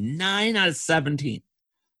 17, 9 out of 17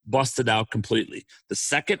 busted out completely. The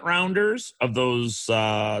second rounders of those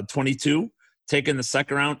 22 taken the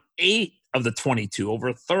second round, 8 of the 22, over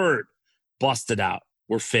a third, busted out,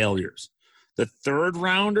 were failures. The third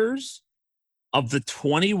rounders of the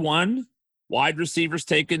 21 wide receivers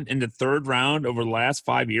taken in the third round over the last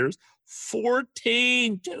 5 years,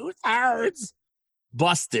 14, 2/3,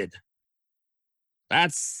 busted.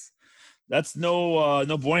 That's no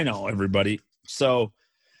bueno, everybody. So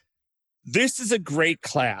this is a great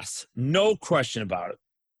class. No question about it,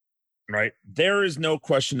 right? There is no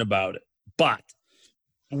question about it. But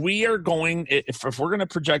we are going, if we're going to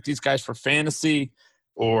project these guys for fantasy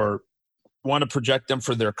or want to project them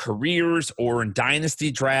for their careers or in dynasty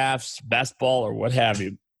drafts, best ball, or what have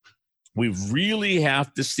you, we really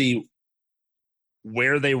have to see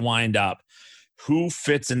where they wind up, who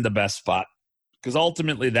fits in the best spot. Because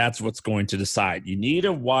ultimately, that's what's going to decide. You need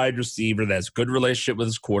a wide receiver that has a good relationship with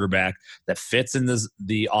his quarterback, that fits in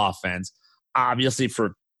the offense. Obviously,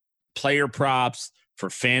 for player props, for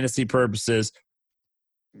fantasy purposes,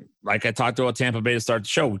 like I talked about Tampa Bay to start the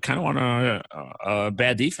show, we kind of want a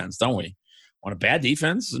bad defense, don't we? Want a bad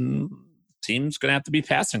defense, and team's going to have to be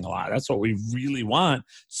passing a lot. That's what we really want,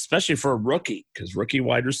 especially for a rookie, because rookie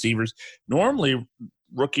wide receivers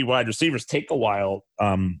take a while.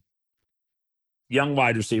 Young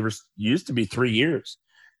wide receivers used to be 3 years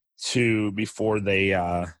before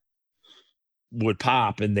they would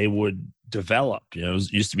pop and they would develop.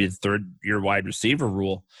 It used to be the third-year wide receiver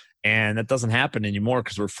rule, and that doesn't happen anymore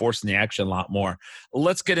because we're forcing the action a lot more.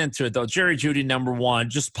 Let's get into it, though. Jerry Jeudy, number 1,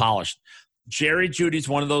 just polished. Jerry Judy's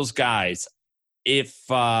one of those guys.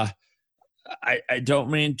 If I don't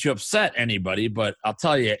mean to upset anybody, but I'll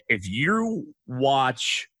tell you, if you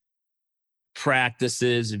watch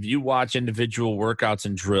practices, if you watch individual workouts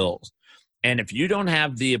and drills, and if you don't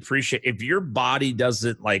have the if your body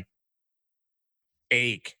doesn't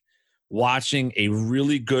ache watching a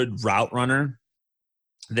really good route runner,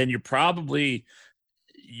 then you're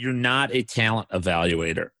not a talent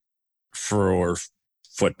evaluator. for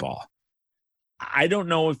football. I don't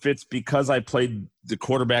know if it's because I played the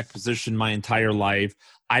quarterback position my entire life.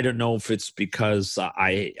 I don't know if it's because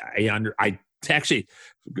I actually,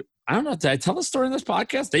 I don't know. Did I tell the story in this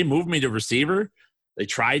podcast? They moved me to receiver. They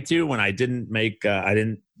tried to when I didn't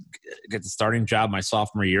get the starting job my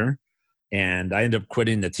sophomore year, and I ended up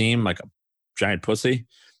quitting the team like a giant pussy.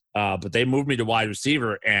 But they moved me to wide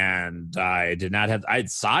receiver, and I had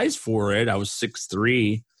size for it. I was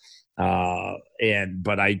 6'3",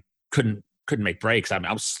 but I couldn't make breaks. I mean,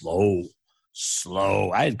 I was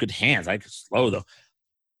slow. I had good hands. I could slow though.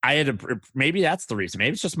 Maybe that's the reason.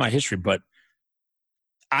 Maybe it's just my history, but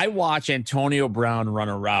I watch Antonio Brown run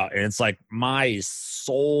a route, and it's like my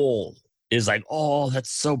soul is like, oh, that's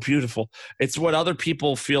so beautiful. It's what other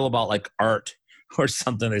people feel about like art or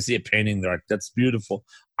something. They see a painting, they're like, that's beautiful.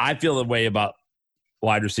 I feel the way about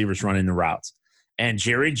wide receivers running the routes. And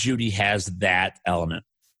Jerry Jeudy has that element.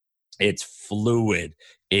 It's fluid.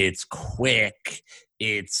 It's quick.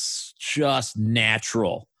 It's just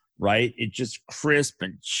natural, right? It's just crisp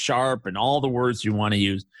and sharp and all the words you want to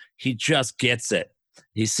use. He just gets it.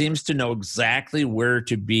 He seems to know exactly where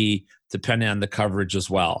to be depending on the coverage as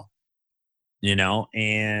well,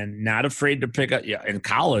 and not afraid to pick up. Yeah, in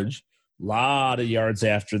college, a lot of yards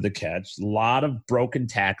after the catch, a lot of broken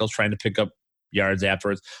tackles trying to pick up yards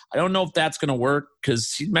afterwards. I don't know if that's going to work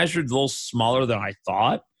because he measured a little smaller than I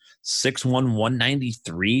thought. 6'1",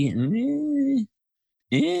 193.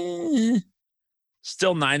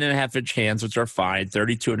 Still 9.5-inch hands, which are fine.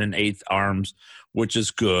 32 1/8 arms, which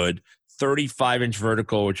is good. 35-inch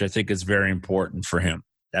vertical, which I think is very important for him.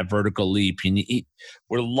 That vertical leap. He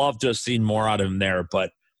would love to have seen more out of him there,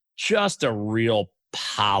 but just a real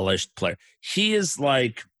polished player. He is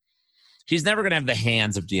like, he's never going to have the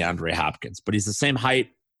hands of DeAndre Hopkins, but he's the same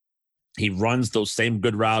height. He runs those same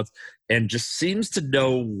good routes and just seems to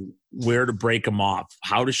know where to break them off,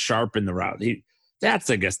 how to sharpen the route.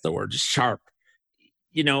 That's, I guess, the word, just sharp.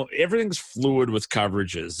 Everything's fluid with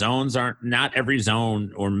coverages. Not every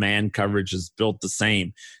zone or man coverage is built the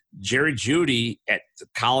same. Jerry Jeudy at the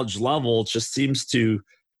college level just seems to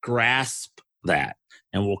grasp that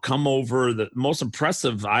and will come over. The most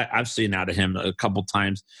impressive I've seen out of him a couple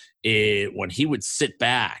times when he would sit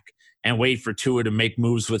back and wait for Tua to make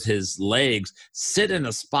moves with his legs, sit in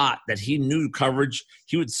a spot that he knew coverage.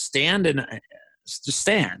 He would stand a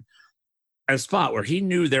spot where he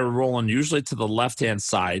knew they were rolling usually to the left-hand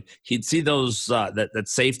side. He'd see those that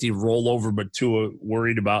safety roll over, but Tua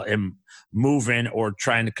worried about him moving or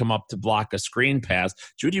trying to come up to block a screen pass.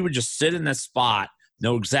 Jeudy would just sit in that spot,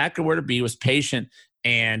 know exactly where to be, was patient,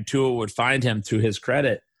 and Tua would find him. To his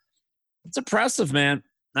credit, it's impressive, man.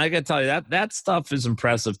 I got to tell you, that stuff is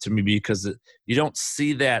impressive to me because you don't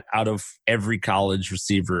see that out of every college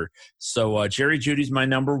receiver. So Jerry Jeudy's my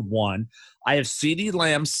number one. I have CeeDee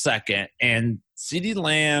Lamb second, and CeeDee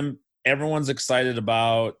Lamb, everyone's excited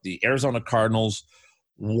about. The Arizona Cardinals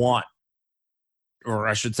want, or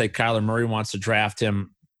I should say Kyler Murray wants to draft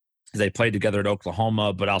him. They played together at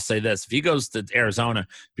Oklahoma, but I'll say this. If he goes to Arizona,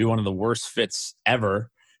 it'd be one of the worst fits ever,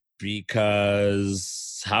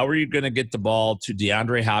 because how are you going to get the ball to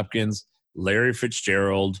DeAndre Hopkins, Larry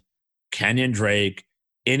Fitzgerald, Kenyon Drake,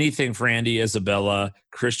 anything for Andy Isabella,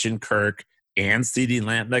 Christian Kirk, and CeeDee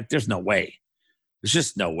Lamb? Like, there's no way. There's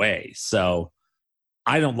just no way. So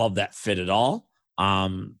I don't love that fit at all.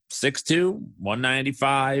 6'2",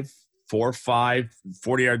 195, 4'5",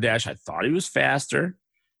 40-yard dash. I thought he was faster.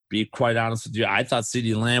 Be quite honest with you, I thought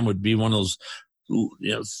CeeDee Lamb would be one of those,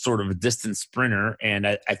 sort of a distant sprinter, and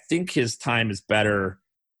I think his time is better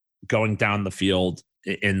going down the field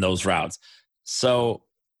in those routes. So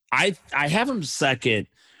I have him second.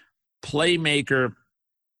 Playmaker,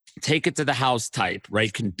 take it to the house type,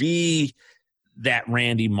 right? Can be that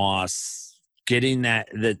Randy Moss, getting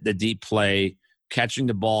the deep play, catching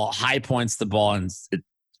the ball, high points the ball, and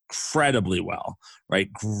incredibly well,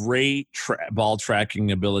 right? Great ball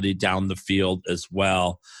tracking ability down the field as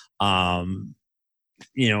well. I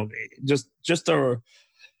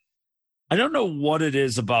don't know what it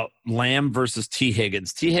is about Lamb versus T.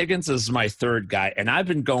 Higgins. T. Higgins is my third guy, and I've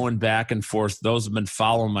been going back and forth. Those have been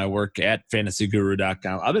following my work at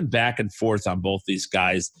fantasyguru.com. I've been back and forth on both these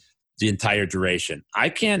guys the entire duration. I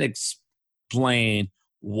can't explain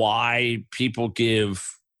why people give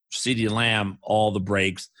CeeDee Lamb all the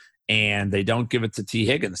breaks and they don't give it to T.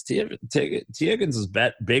 Higgins. T. Higgins is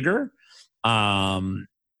bigger. I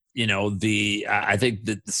think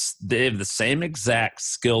that they have the same exact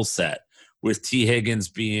skill set, with T. Higgins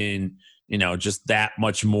being, just that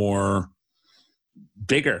much more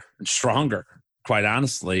bigger and stronger, quite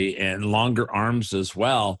honestly, and longer arms as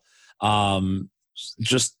well.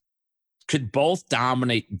 Just could both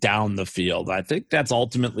dominate down the field. I think that's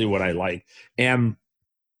ultimately what I like. And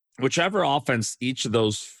whichever offense each of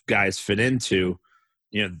those guys fit into,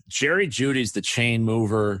 Jerry Jeudy's the chain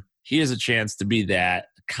mover. He has a chance to be that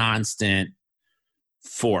constant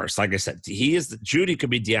force. Like I said, Jeudy could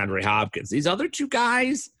be DeAndre Hopkins. These other two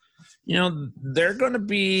guys, they're going to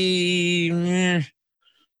be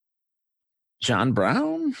John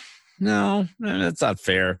Brown. No, that's not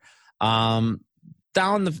fair.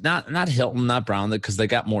 Down not Hilton, not Brown, because they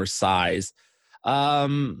got more size.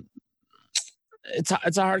 It's a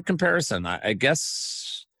hard comparison. I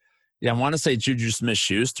guess. Yeah, I want to say Juju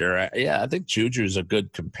Smith-Schuster. I think Juju is a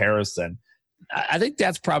good comparison. I think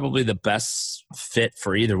that's probably the best fit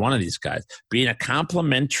for either one of these guys. Being a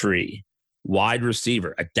complementary wide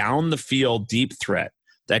receiver, a down the field deep threat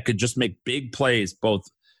that could just make big plays both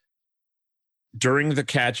during the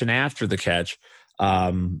catch and after the catch.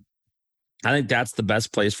 I think that's the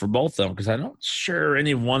best place for both of them, because I'm not sure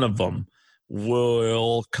any one of them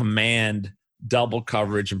will command double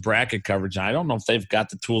coverage and bracket coverage. And I don't know if they've got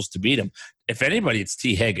the tools to beat him. If anybody, it's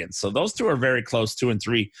T. Higgins. So those two are very close, 2 and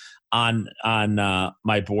 3 on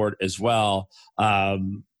my board as well. I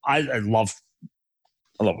love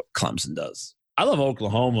what Clemson does. I love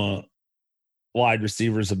Oklahoma wide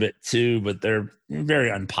receivers a bit too, but they're very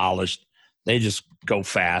unpolished. They just go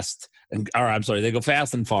fast they go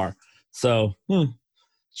fast and far. So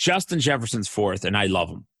Justin Jefferson's 4th, and I love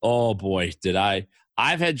him. Oh boy,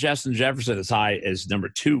 I've had Justin Jefferson as high as number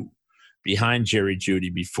 2 behind Jerry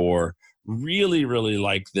Jeudy before. Really, really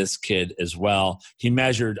like this kid as well. He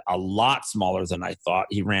measured a lot smaller than I thought.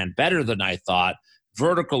 He ran better than I thought.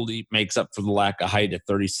 Vertical leap makes up for the lack of height at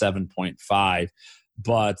 37.5.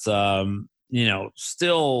 But,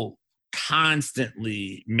 still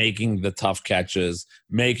constantly making the tough catches,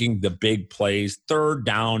 making the big plays, third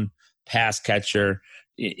down pass catcher.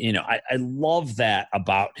 I love that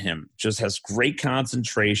about him. Just has great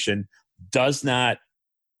concentration, does not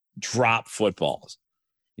drop footballs,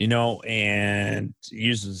 and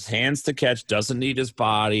uses his hands to catch, doesn't need his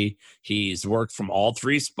body. He's worked from all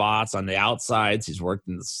 3 spots on the outsides. He's worked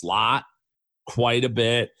in the slot quite a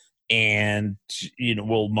bit, and,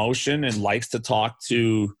 will motion and likes to talk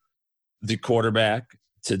to the quarterback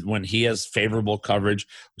to when he has favorable coverage,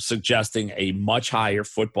 suggesting a much higher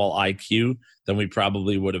football IQ than we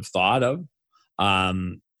probably would have thought of.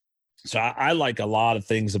 So I like a lot of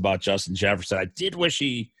things about Justin Jefferson. I did wish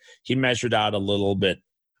he measured out a little bit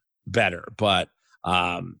better, but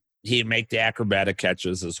he'd make the acrobatic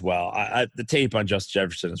catches as well. The tape on Justin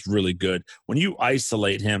Jefferson is really good. When you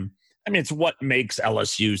isolate him, it's what makes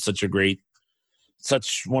LSU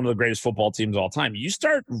such one of the greatest football teams of all time.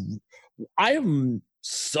 I am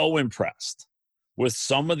so impressed with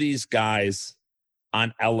some of these guys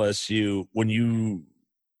on LSU when you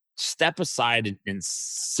step aside and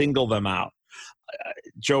single them out.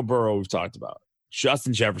 Joe Burrow, we've talked about.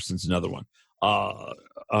 Justin Jefferson's another one.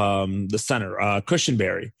 The center,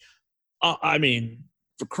 Cushenberry.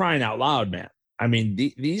 For crying out loud, man.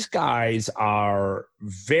 These guys are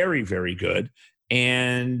very, very good.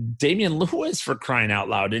 And Damian Lewis, for crying out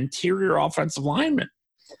loud, interior offensive lineman.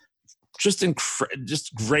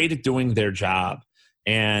 Just great at doing their job.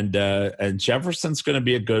 And Jefferson's going to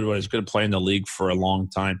be a good one. He's going to play in the league for a long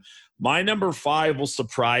time. My number 5 will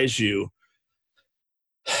surprise you.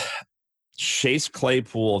 Chase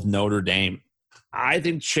Claypool of Notre Dame. I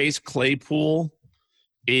think Chase Claypool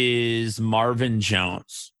is Marvin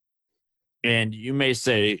Jones. And you may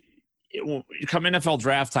say, come NFL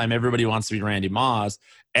draft time, everybody wants to be Randy Moss.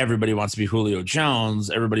 Everybody wants to be Julio Jones.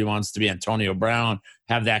 Everybody wants to be Antonio Brown,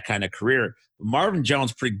 have that kind of career. Marvin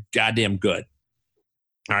Jones, pretty goddamn good.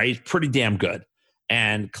 All right, he's pretty damn good.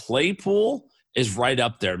 And Claypool is right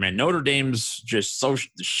up there, man. Notre Dame's just so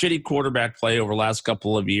shitty quarterback play over the last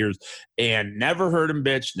couple of years, and never heard him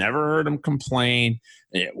bitch, never heard him complain.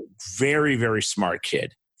 Very, very smart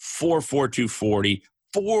kid. 4.4 240,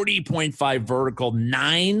 40.5 vertical,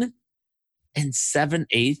 9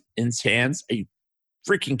 7/8 in his hands. Are you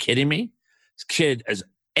freaking kidding me? This kid has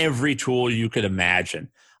every tool you could imagine.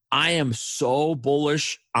 I am so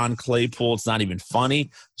bullish on Claypool. It's not even funny.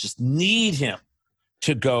 Just need him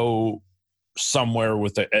to go somewhere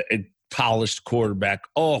with a polished quarterback.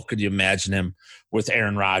 Oh, could you imagine him with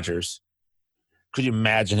Aaron Rodgers? Could you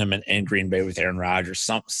imagine him in Green Bay with Aaron Rodgers?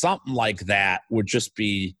 Something like that would just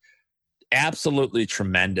be absolutely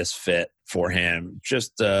tremendous fit for him.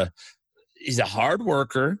 Just he's a hard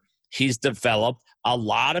worker. He's developed. A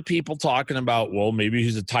lot of people talking about, well, maybe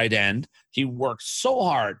he's a tight end. He worked so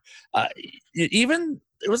hard. Even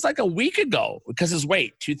it was like a week ago because his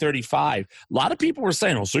weight, 235. A lot of people were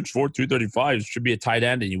saying, 6'4", 235 should be a tight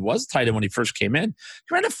end. And he was a tight end when he first came in.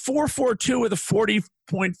 He ran a 4.42 with a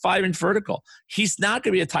 40.5 inch vertical. He's not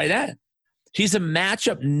going to be a tight end. He's a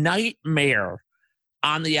matchup nightmare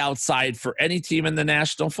on the outside for any team in the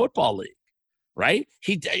National Football League, right?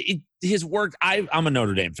 His work, I'm a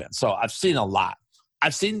Notre Dame fan, so I've seen a lot.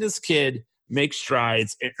 I've seen this kid make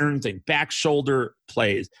strides and earn things, back shoulder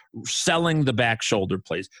plays, selling the back shoulder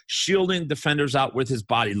plays, shielding defenders out with his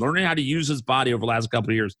body, learning how to use his body over the last couple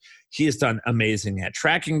of years. He has done amazing at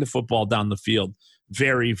tracking the football down the field.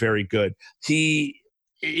 Very, very good. He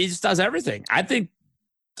just does everything.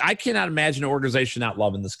 I cannot imagine an organization not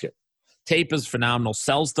loving this kid. Tape is phenomenal.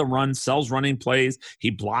 Sells the run, sells running plays. He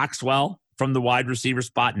blocks well from the wide receiver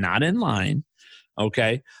spot, not in line.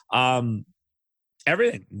 Okay.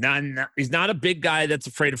 Everything. He's not a big guy that's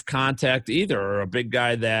afraid of contact either, or a big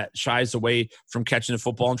guy that shies away from catching the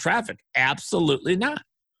football in traffic. Absolutely not.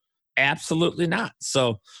 Absolutely not.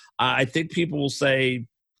 So I think people will say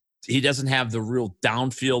he doesn't have the real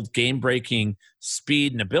downfield game-breaking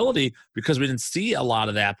speed and ability because we didn't see a lot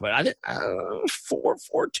of that. But I think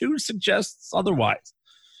 4.42 suggests otherwise.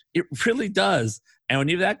 It really does. And when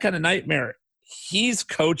you have that kind of nightmare, he's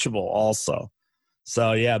coachable also.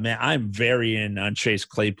 So, yeah, man, I'm very in on Chase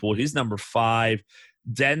Claypool. He's number 5.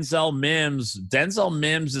 Denzel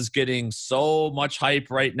Mims is getting so much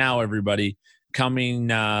hype right now, everybody,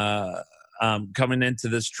 coming into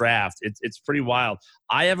this draft. It's pretty wild.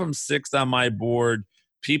 I have him 6th on my board.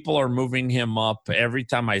 People are moving him up every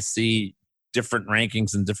time I see different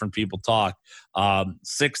rankings and different people talk.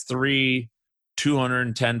 6'3",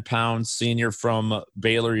 210 pounds, senior from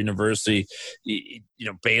Baylor University.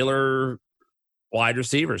 Baylor wide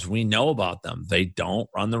receivers, we know about them. They don't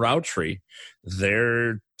run the route tree. They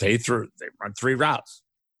run 3 routes.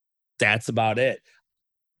 That's about it.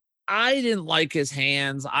 I didn't like his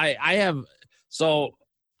hands. I've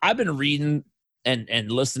been reading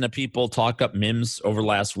and listening to people talk up Mims over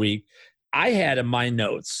last week. I had in my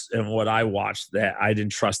notes and what I watched that I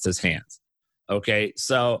didn't trust his hands. Okay.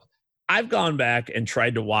 So I've gone back and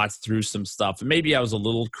tried to watch through some stuff. And maybe I was a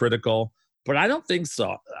little critical, but I don't think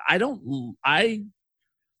so.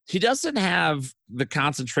 He doesn't have the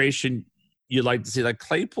concentration you'd like to see. Like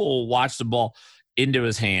Claypool watched the ball into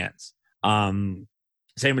his hands.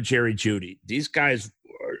 Same with Jerry Jeudy. These guys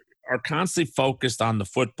are constantly focused on the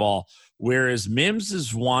football, whereas Mims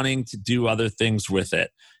is wanting to do other things with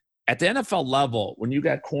it. At the NFL level, when you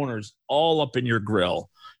got corners all up in your grill,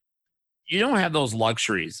 you don't have those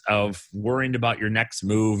luxuries of worrying about your next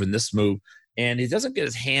move and this move. And he doesn't get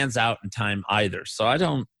his hands out in time either. So I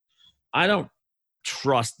don't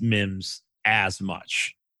trust Mims as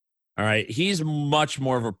much. All right. He's much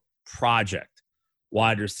more of a project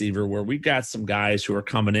wide receiver where we got some guys who are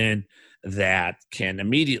coming in that can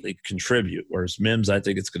immediately contribute. Whereas Mims, I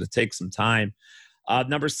think it's going to take some time.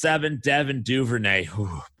 Number 7, Devin Duvernay.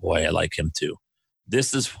 Ooh, boy, I like him too.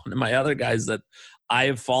 This is one of my other guys that I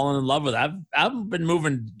have fallen in love with. I've been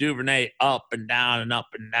moving Duvernay up and down and up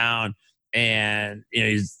and down. And,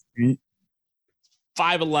 he's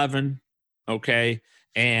 5'11", okay?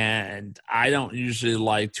 And I don't usually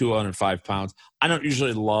like 205 pounds. I don't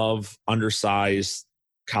usually love undersized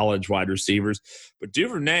college wide receivers. But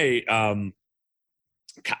Duvernay,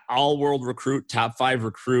 all-world recruit, top 5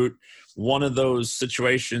 recruit, one of those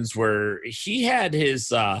situations where he had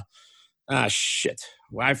his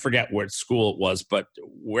I forget what school it was, but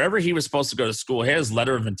wherever he was supposed to go to school, he had his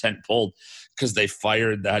letter of intent pulled because they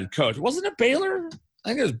fired the head coach. Wasn't it Baylor? I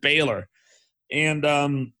think it was Baylor. And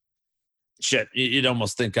you'd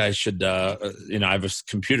almost think I should, I have a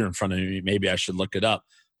computer in front of me. Maybe I should look it up.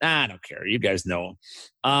 I don't care. You guys know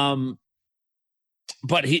him.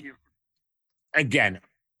 But he, again,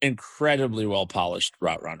 incredibly well-polished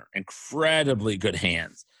route runner, incredibly good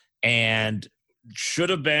hands, and should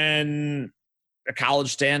have been a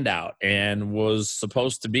college standout and was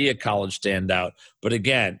supposed to be a college standout. But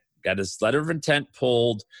again, got his letter of intent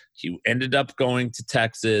pulled. He ended up going to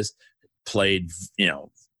Texas, played,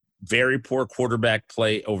 very poor quarterback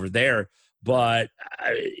play over there. But,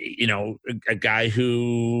 a guy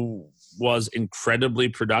who was incredibly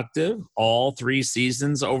productive all 3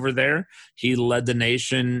 seasons over there. He led the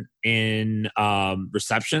nation in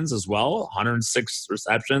receptions as well, 106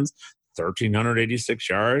 receptions, 1,386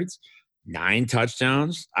 yards, 9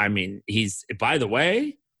 touchdowns. I mean, by the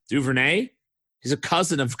way, Duvernay, he's a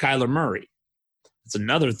cousin of Kyler Murray. It's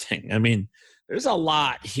another thing. I mean, there's a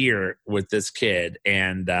lot here with this kid,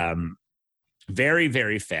 and very,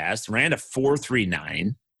 very fast. Ran a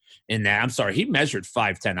 4.39 in that. I'm sorry, he measured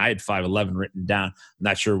 5'10". I had 5'11" written down. I'm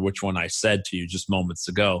not sure which one I said to you just moments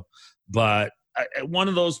ago, but one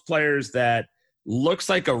of those players that looks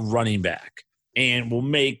like a running back and will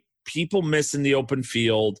make people miss in the open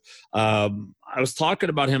field. I was talking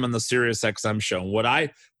about him on the Sirius XM show. What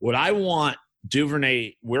I want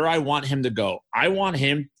Duvernay, where I want him to go, I want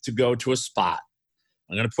him to go to a spot.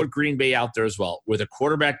 I'm going to put Green Bay out there as well with a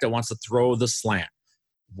quarterback that wants to throw the slant.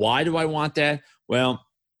 Why do I want that? Well,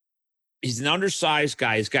 he's an undersized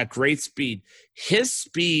guy. He's got great speed. His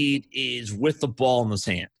speed is with the ball in his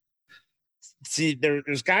hand. See,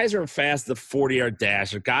 there's guys who are fast the 40-yard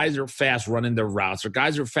dash, or guys who are fast running their routes, or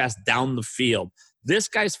guys who are fast down the field. This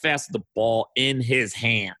guy's fast with the ball in his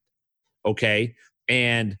hand, okay?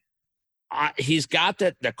 And he's got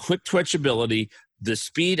the quick twitch ability, the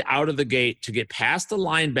speed out of the gate to get past the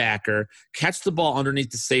linebacker, catch the ball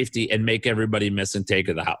underneath the safety, and make everybody miss and take it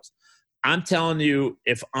to the house. I'm telling you,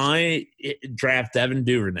 if I draft Devin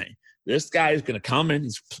Duvernay, this guy is going to come in.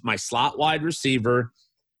 He's my slot wide receiver.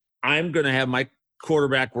 I'm going to have my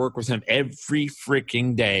quarterback work with him every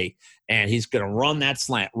freaking day, and he's going to run that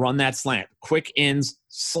slant, quick ins,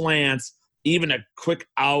 slants, even a quick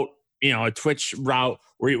out, a twitch route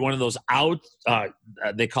where one of those out,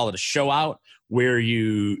 they call it a show out, where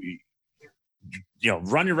you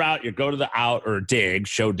run your route, you go to the out, or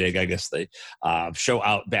show dig, I guess they show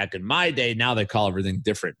out back in my day. Now they call everything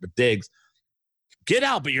different, but digs. Get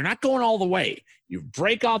out, but you're not going all the way. You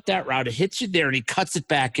break out that route, it hits you there, and he cuts it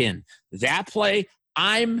back in. That play,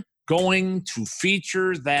 I'm going to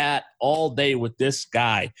feature that all day with this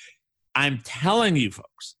guy. I'm telling you,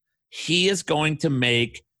 folks, he is going to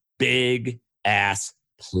make big-ass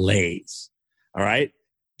plays. All right?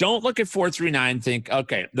 Don't look at 4.39 and think,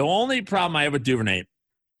 okay, the only problem I have with Duvernay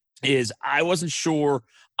is I wasn't sure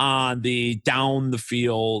on the down the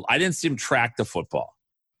field. I didn't see him track the football.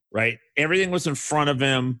 Right? Everything was in front of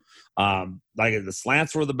him. Like the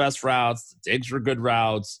slants were the best routes. The digs were good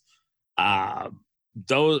routes.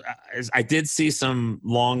 Those I did see some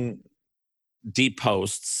long, deep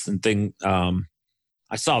posts and thing.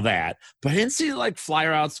 I saw that, but I didn't see like fly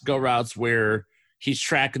routes, go routes where he's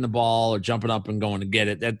tracking the ball or jumping up and going to get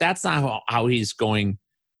it. That's not how he's going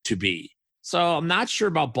to be. So I'm not sure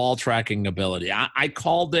about ball tracking ability. I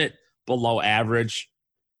called it below average.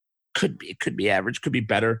 Could be average, could be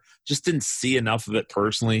better. Just didn't see enough of it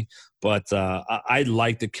personally, but I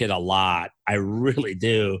like the kid a lot. I really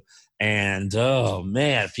do. And, oh,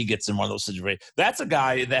 man, if he gets in one of those situations, that's a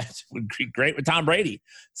guy that would be great with Tom Brady.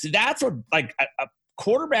 See, that's what like a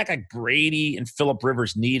quarterback like Brady and Phillip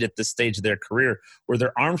Rivers need at this stage of their career, where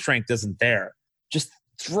their arm strength isn't there. Just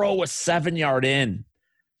throw a 7-yard in,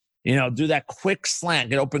 do that quick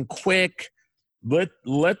slant, get open quick,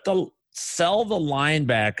 sell the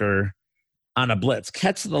linebacker on a blitz,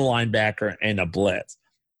 catch the linebacker in a blitz,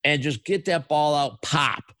 and just get that ball out,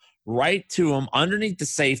 pop right to him underneath the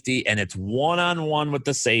safety, and it's one-on-one with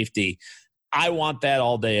the safety. I want that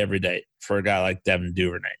all day, every day for a guy like Devin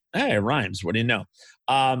Duvernay. Hey, it rhymes. What do you know?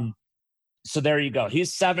 So there you go.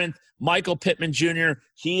 He's 7th. Michael Pittman Jr.,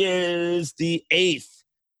 he is the 8th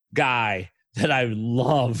guy that I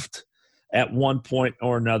loved at one point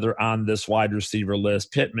or another on this wide receiver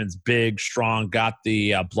list. Pittman's big, strong, got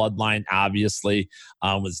the bloodline, obviously,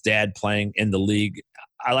 with his dad playing in the league.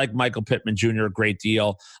 I like Michael Pittman Jr. a great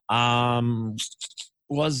deal. It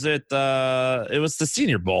was the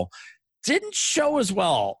Senior Bowl. Didn't show as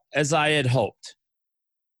well as I had hoped.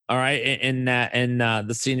 All right, in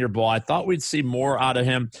the Senior Bowl, I thought we'd see more out of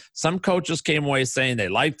him. Some coaches came away saying they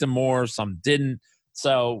liked him more, some didn't.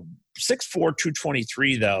 So 6'4",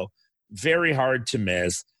 223, though. Very hard to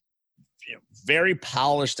miss. Very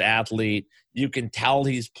polished athlete. You can tell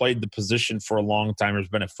he's played the position for a long time. He's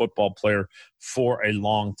been a football player for a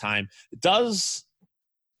long time.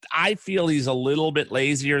 I feel he's a little bit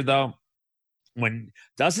lazier, though.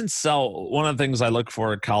 Doesn't sell. One of the things I look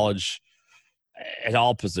for at college at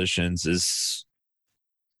all positions is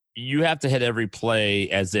you have to hit every play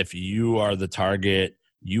as if you are the target,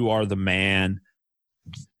 you are the man.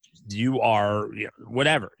 You are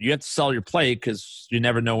whatever. You have to sell your play because you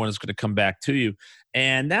never know when it's going to come back to you.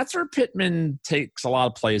 And that's where Pittman takes a lot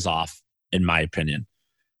of plays off, in my opinion.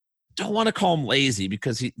 Don't want to call him lazy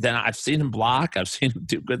because then I've seen him block. I've seen him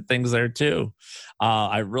do good things there too.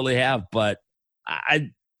 I really have. But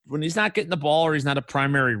when he's not getting the ball or he's not a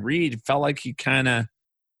primary read, it felt like he kind of,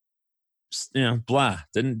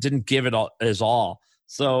 didn't give it his all.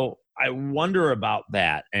 So I wonder about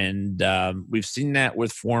that. And we've seen that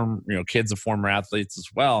with kids of former athletes as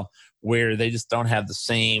well, where they just don't have the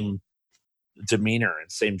same demeanor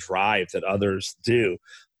and same drive that others do.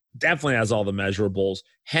 definitely has all the measurables.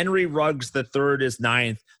 Henry Ruggs the third is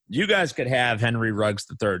ninth. You guys could have Henry Ruggs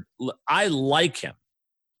the third. I like him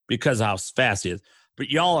because of how fast he is, but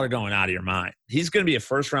y'all are going out of your mind. He's going to be a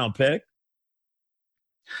first-round pick.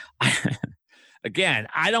 Again,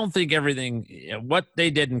 I don't think what they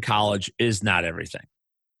did in college is not everything,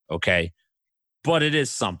 okay? But it is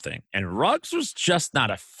something. And Ruggs was just not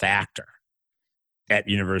a factor at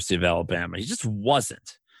University of Alabama. He just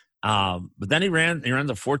wasn't. But then he ran the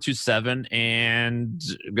 4.27 and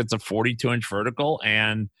gets a 42-inch vertical,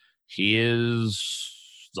 and he is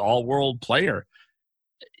an all-world player.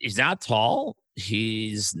 He's not tall.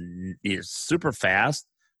 He's super fast.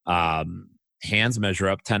 Hands measure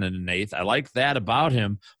up 10 and an eighth. I like that about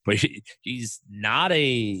him, but he's not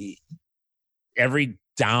a every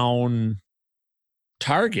down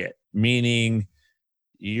target, meaning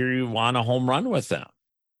you want a home run with him.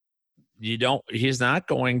 He's not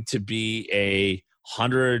going to be a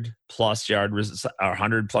 100+ yard or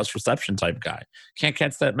 100+ reception type guy. Can't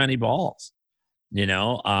catch that many balls.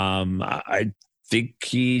 I think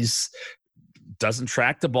doesn't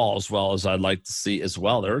track the ball as well as I'd like to see as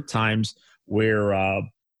well. There are times where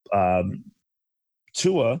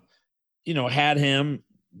Tua, had him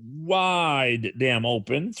wide damn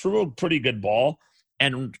open, threw a pretty good ball.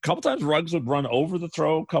 And a couple times Ruggs would run over the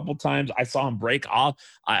throw. A couple times I saw him break off.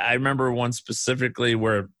 I remember one specifically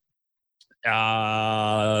where the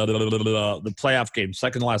playoff game,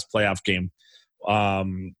 second to last playoff game,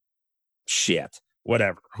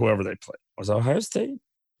 whoever they played. Was it Ohio State?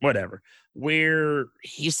 Whatever. Where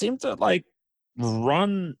he seemed to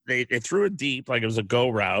run, they threw it deep like it was a go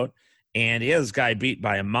route, and he has this guy beat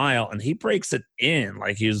by a mile, and he breaks it in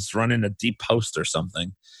like he was running a deep post or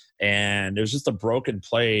something. And it was just a broken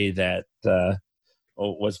play that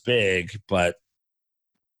was big, but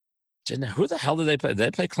who the hell did they play? Did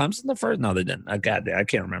they play Clemson the first? No, they didn't. I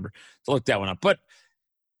can't remember. To look that one up. But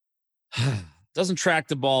doesn't track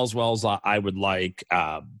the ball as well as I would like.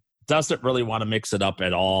 Doesn't really want to mix it up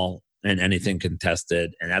at all in anything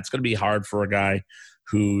contested. And that's going to be hard for a guy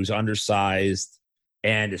who's undersized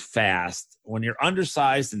and is fast. When you're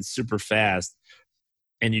undersized and super fast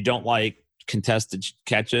and you don't like contested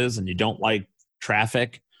catches and you don't like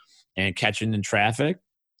traffic and catching in traffic,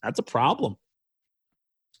 that's a problem.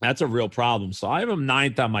 That's a real problem. So I have him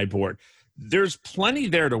ninth on my board. There's plenty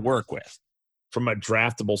there to work with from a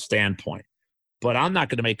draftable standpoint, but I'm not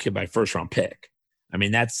going to make him my first-round pick.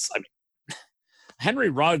 Henry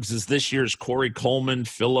Ruggs is this year's Corey Coleman,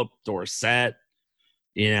 Phillip Dorsett.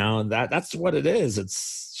 That's what it is.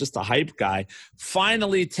 It's just a hype guy.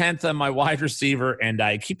 Finally, 10th on my wide receiver, and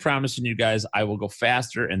I keep promising you guys I will go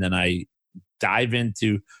faster, and then I dive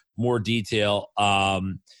into more detail.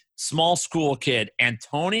 Small school kid,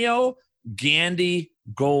 Antonio Gandy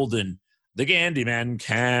Golden, the Gandy Man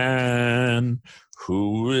can,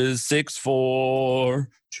 who is 6'4",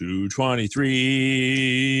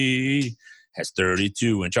 223, has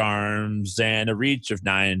 32-inch arms and a reach of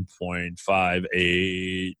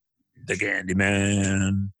 9.58. The Gandy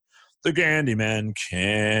Man. The Gandy Man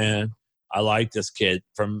can. I like this kid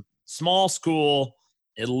from small school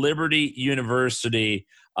at Liberty University.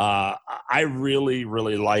 I really,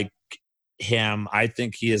 really like him. I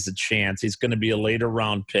think he has a chance. He's going to be a later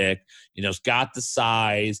round pick. He's got the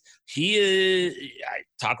size. He is, I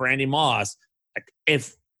talk Randy Moss.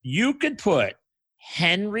 If you could put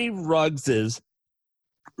Henry Ruggs's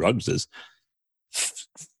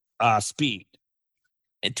speed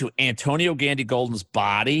into Antonio Gandy Golden's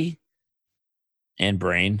body and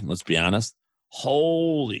brain, let's be honest,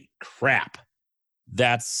 holy crap,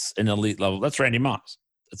 that's an elite level. That's Randy Moss.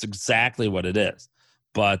 That's exactly what it is.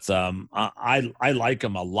 But I like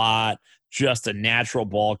him a lot. Just a natural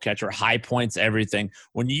ball catcher, high points, everything.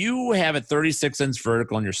 When you have a 36-inch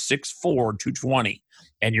vertical and you're 6'4", 220,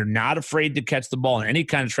 and you're not afraid to catch the ball in any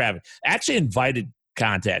kind of traffic, actually invited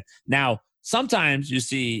contact. Now, sometimes you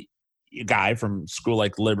see a guy from school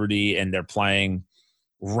like Liberty and they're playing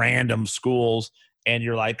random schools, and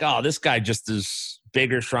you're like, oh, this guy just is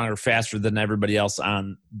bigger, stronger, faster than everybody else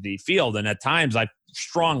on the field. And at times I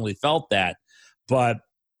strongly felt that. But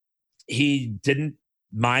he didn't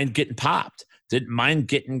mind getting popped, didn't mind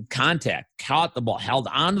getting contact, caught the ball, held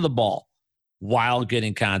onto the ball while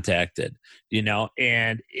getting contacted,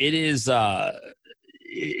 and it is, I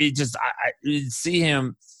see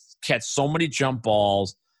him catch so many jump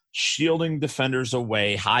balls, shielding defenders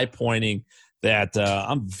away, high pointing, that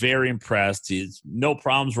I'm very impressed. He's no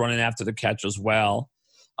problems running after the catch as well.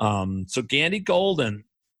 So Gandy Golden,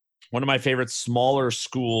 one of my favorite smaller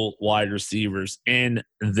school wide receivers in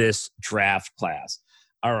this draft class.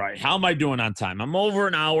 All right, how am I doing on time? I'm over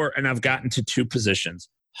an hour, and I've gotten to two positions.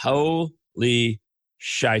 Holy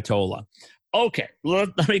shitola. Okay,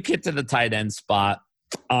 let me get to the tight end spot.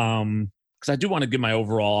 Because I do want to give my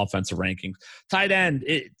overall offensive rankings. Tight end,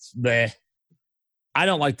 it's bleh. I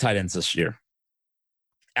don't like tight ends this year.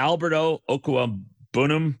 Alberto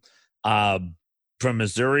Okwuegbunam from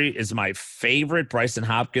Missouri is my favorite. Bryson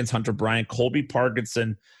Hopkins, Hunter Bryant, Colby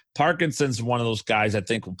Parkinson. Parkinson's one of those guys I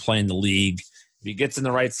think will play in the league. If he gets in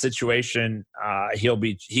the right situation,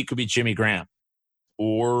 he could be Jimmy Graham,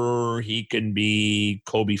 or he can be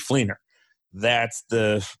Kobe Fleener. That's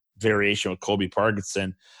the variation with Colby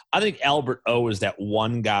Parkinson. I think Albert O is that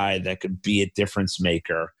one guy that could be a difference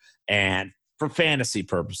maker. And for fantasy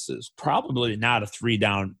purposes, probably not a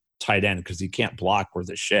 3-down tight end because he can't block worth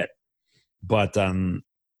a shit. But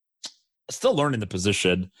still learning the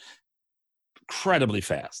position. Incredibly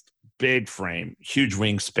fast, big frame, huge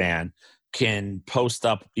wingspan, can post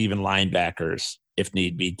up even linebackers if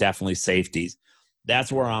need be, definitely safeties.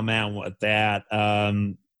 That's where I'm at with that.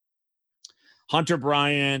 Hunter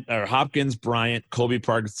Bryant, or Hopkins Bryant, Colby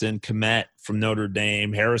Parkinson, Kmet from Notre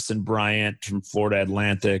Dame, Harrison Bryant from Florida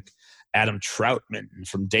Atlantic, Adam Troutman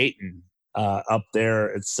from Dayton up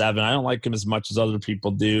there at 7. I don't like him as much as other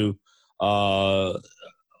people do.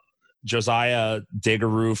 Josiah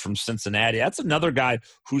Diggeru from Cincinnati. That's another guy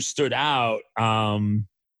who stood out.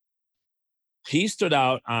 He stood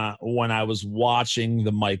out when I was watching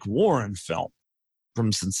the Mike Warren film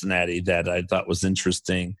from Cincinnati that I thought was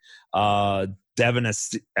interesting. Devin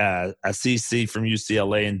Assisi from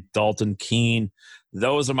UCLA and Dalton Keene.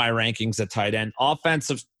 Those are my rankings at tight end.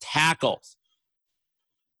 Offensive tackles.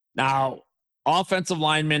 Now, offensive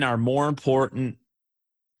linemen are more important.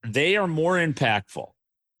 They are more impactful.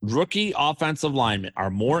 Rookie offensive linemen are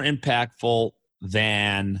more impactful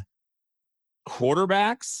than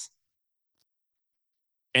quarterbacks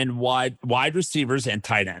and wide receivers and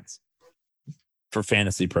tight ends for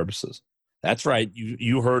fantasy purposes. That's right.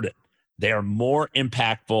 You heard it. They are more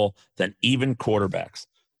impactful than even quarterbacks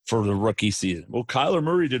for the rookie season. Well, Kyler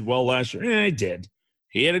Murray did well last year. Yeah, he did.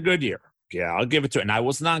 He had a good year. Yeah, I'll give it to him. And I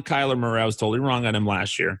was not Kyler Murray. I was totally wrong on him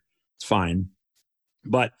last year. It's fine.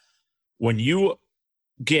 But when you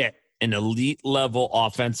get an elite level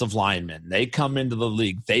offensive lineman, they come into the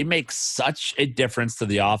league, they make such a difference to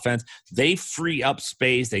the offense. They free up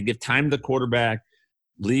space. They give time to the quarterback,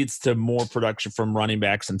 leads to more production from running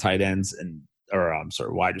backs and tight ends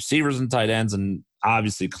wide receivers and tight ends, and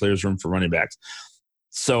obviously clears room for running backs.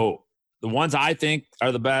 So the ones I think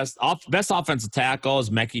are the best offensive tackle is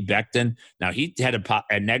Mekhi Becton. Now, he had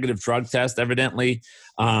a negative drug test, evidently.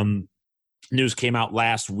 News came out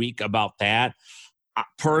last week about that.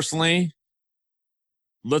 Personally,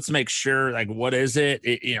 let's make sure, what is it?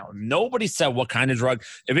 Nobody said what kind of drug.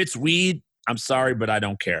 If it's weed, I'm sorry, but I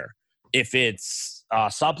don't care. If it's a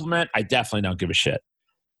supplement, I definitely don't give a shit.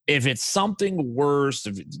 If it's something worse,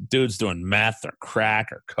 if dude's doing meth or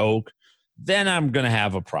crack or coke, then I'm going to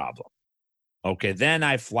have a problem. Okay, then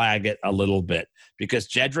I flag it a little bit because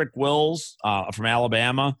Jedrick Wills from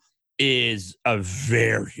Alabama is a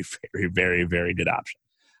very, very, very, very good option.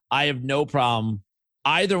 I have no problem.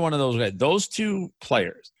 Either one of those guys, those two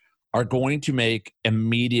players are going to make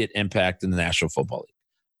immediate impact in the National Football League.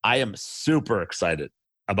 I am super excited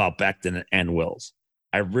about Becton and Wills.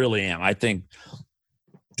 I really am. I think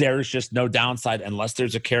there's just no downside unless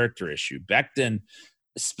there's a character issue. Becton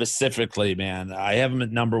specifically, man, I have him at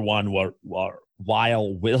number 1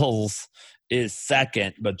 while Wills is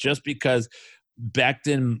second. But just because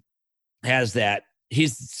Becton has that,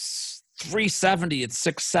 he's 370 at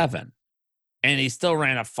 6'7", and he still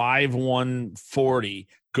ran a 5'1" 40.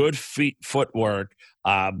 Good footwork.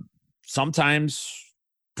 Sometimes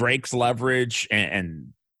breaks leverage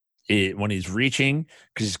and when he's reaching,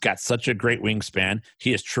 because he's got such a great wingspan.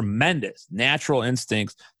 He has tremendous natural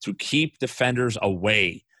instincts to keep defenders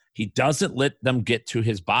away. He doesn't let them get to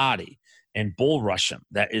his body and bull rush him.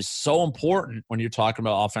 That is so important when you're talking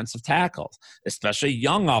about offensive tackles, especially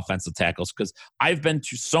young offensive tackles, because I've been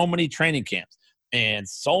to so many training camps and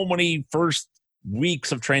so many first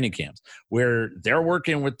weeks of training camps where they're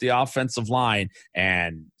working with the offensive line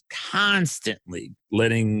and constantly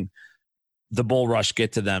letting the bull rush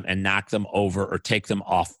get to them and knock them over or take them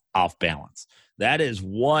off balance. That is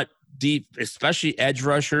what especially edge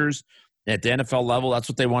rushers at the NFL level, that's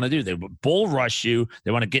what they want to do. They bull rush you.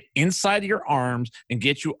 They want to get inside your arms and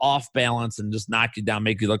get you off balance and just knock you down,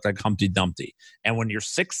 make you look like Humpty Dumpty. And when you're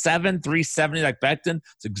 6'7", 370 like Becton,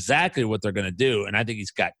 it's exactly what they're going to do. And I think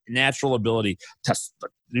he's got natural ability to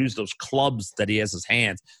use those clubs that he has his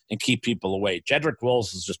hands and keep people away. Jedrick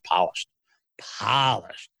Wills is just polished.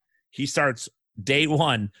 He starts day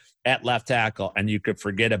 1 at left tackle, and you could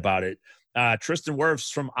forget about it. Tristan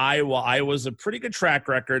Wirfs from Iowa. Iowa's a pretty good track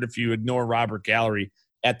record if you ignore Robert Gallery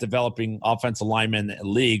at developing offensive linemen in the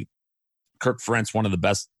league. Kirk Ferentz, one of the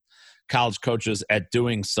best college coaches at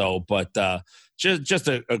doing so, but just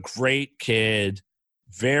a great kid,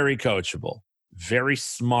 very coachable, very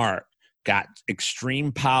smart, got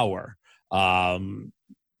extreme power.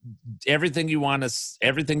 Everything you want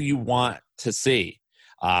to see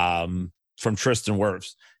from Tristan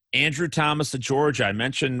Wirfs. Andrew Thomas of Georgia. I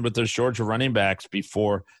mentioned with those Georgia running backs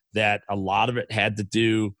before that a lot of it had to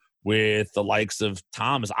do with the likes of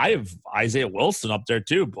Thomas. I have Isaiah Wilson up there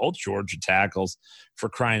too, both Georgia tackles, for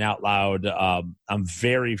crying out loud. I'm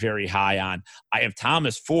very, very high on. I have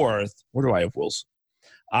Thomas fourth. Where do I have Wilson?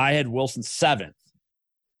 I had Wilson seventh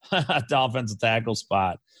at the offensive tackle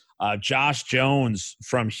spot. Josh Jones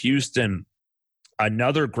from Houston,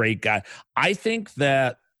 another great guy. I think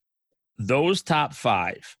that those top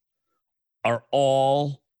five are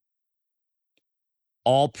all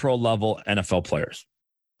pro level NFL players.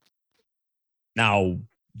 Now,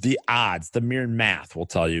 the odds, the mere math will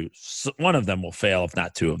tell you one of them will fail, if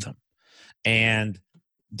not two of them. And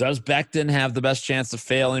does Becton have the best chance of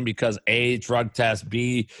failing because A, drug test,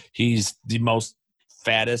 B, he's the most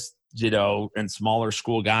fattest, and smaller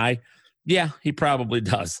school guy? Yeah, he probably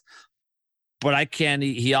does. But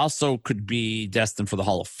he also could be destined for the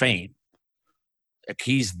Hall of Fame.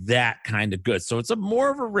 He's that kind of good. So it's more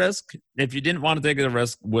of a risk. If you didn't want to take the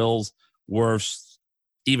risk, Wills, Wirfs,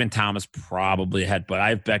 even Thomas probably had, but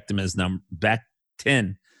I've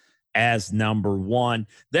Becton as number one.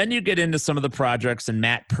 Then you get into some of the projects, and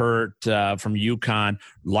Matt Pert from UConn,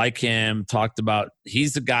 like him, talked about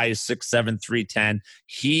he's the guy who's 6'7", 310.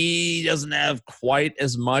 He doesn't have quite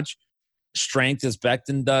as much strength as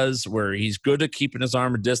Becton does, where he's good at keeping his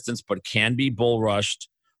arm at distance, but can be bull rushed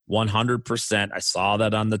 100%. I saw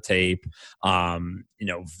that on the tape.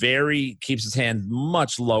 Keeps his hand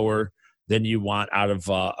much lower than you want out of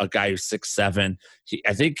a guy who's 6'7".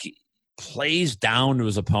 I think he plays down to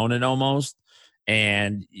his opponent almost,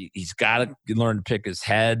 and he's got to learn to pick his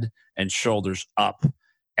head and shoulders up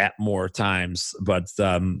at more times. But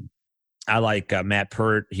I like Matt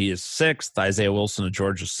Pert. He is sixth. Isaiah Wilson of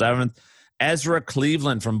Georgia, seventh. Ezra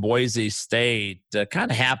Cleveland from Boise State, kind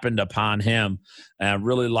of happened upon him. I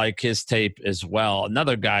really like his tape as well.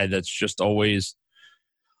 Another guy that's just always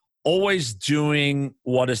doing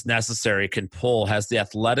what is necessary, can pull, has the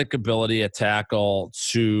athletic ability at tackle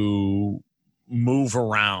to move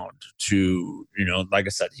around, to, like I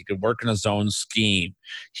said, he could work in his own scheme.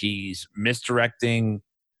 He's misdirecting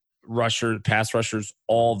pass rushers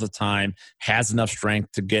all the time, has enough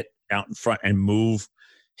strength to get out in front and move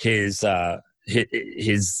the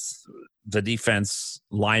defense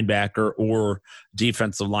linebacker or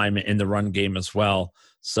defensive lineman in the run game as well.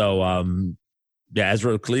 So,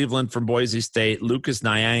 Ezra Cleveland from Boise State, Lucas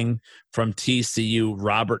Nyang from TCU,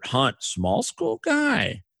 Robert Hunt, small school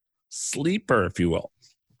guy, sleeper, if you will,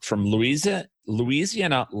 from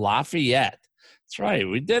Louisiana Lafayette. That's right.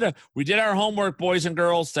 We did our homework, boys and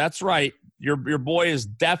girls. That's right. Your boy is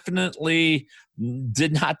definitely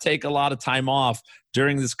did not take a lot of time off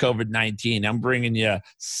during this COVID-19. I'm bringing you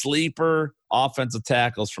sleeper offensive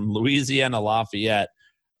tackles from Louisiana Lafayette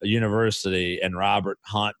University and Robert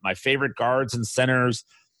Hunt. My favorite guards and centers,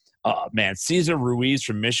 Cesar Ruiz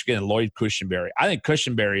from Michigan and Lloyd Cushenberry. I think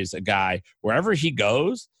Cushenberry is a guy, wherever he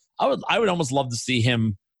goes, I would almost love to see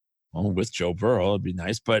him with Joe Burrow. It'd be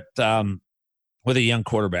nice, but with a young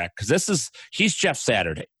quarterback, because he's Jeff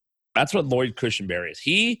Saturday. That's what Lloyd Cushenberry is.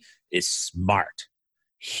 He is smart.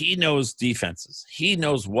 He knows defenses. He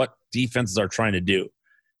knows what defenses are trying to do.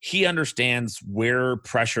 He understands where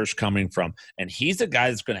pressure's coming from, and he's a guy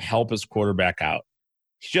that's going to help his quarterback out.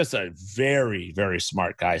 He's just a very, very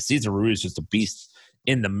smart guy. Cesar Ruiz is just a beast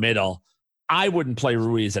in the middle. I wouldn't play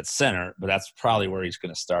Ruiz at center, but that's probably where he's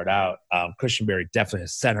going to start out. Cushenberry definitely a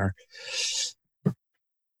center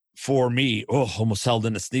for me. Almost held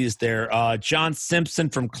in a sneeze there. John Simpson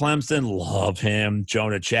from Clemson, love him.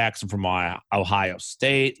 Jonah Jackson from Ohio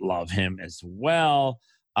State, love him as well.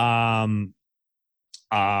 Tyler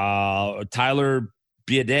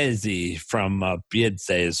Biedese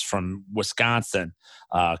from Wisconsin.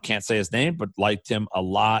 Can't say his name, but liked him a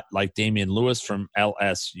lot. Like Damian Lewis from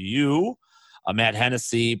LSU. Matt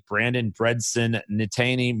Hennessy, Brandon Bredson,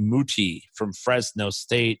 Nitani Muti from Fresno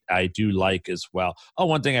State, I do like as well. Oh,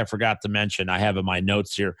 one thing I forgot to mention, I have in my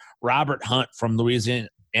notes here, Robert Hunt from Louisiana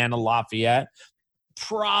Lafayette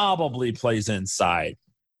probably plays inside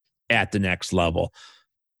at the next level.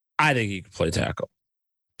 I think he could play tackle,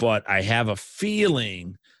 but I have a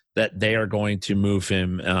feeling that they are going to move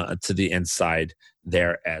him to the inside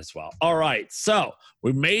there as well. All right, so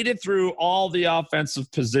we made it through all the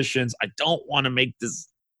offensive positions. I don't want to make this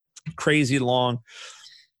crazy long.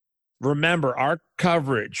 Remember, our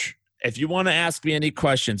coverage, if you want to ask me any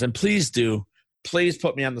questions, and please do, please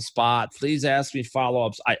put me on the spot. Please ask me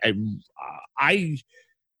follow-ups. I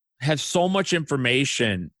have so much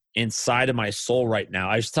information inside of my soul right now.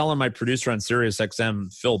 I was telling my producer on Sirius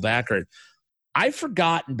XM, Phil Backert, I've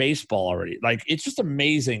forgotten baseball already. Like, it's just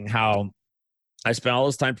amazing how I spent all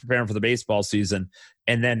this time preparing for the baseball season,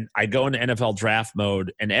 and then I go into NFL draft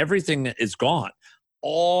mode, and everything is gone.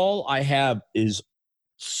 All I have is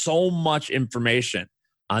so much information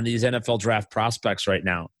on these NFL draft prospects right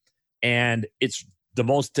now. And it's the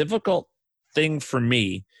most difficult thing for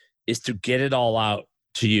me is to get it all out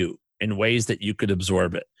to you in ways that you could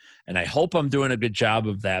absorb it. And I hope I'm doing a good job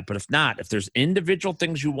of that. But if not, if there's individual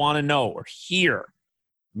things you want to know or hear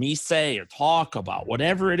me say or talk about,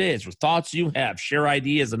 whatever it is, or thoughts you have, share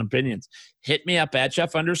ideas and opinions, hit me up at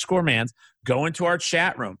Jeff_Mans. Go into our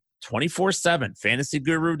chat room, 24/7,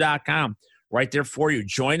 fantasyguru.com, right there for you.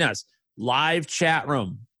 Join us. Live chat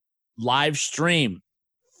room, live stream,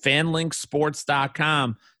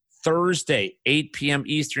 fanlinksports.com, Thursday, 8 p.m.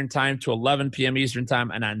 Eastern time to 11 p.m. Eastern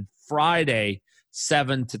time, and on Friday,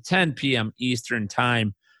 7 to 10 p.m. Eastern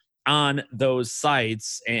time on those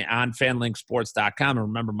sites and on fanlinksports.com. And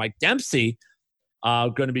remember, Mike Dempsey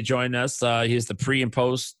going to be joining us. He's the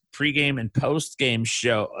pregame and post-game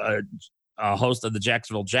show host of the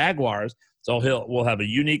Jacksonville Jaguars. So we'll have a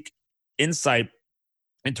unique insight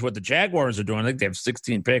into what the Jaguars are doing. I think they have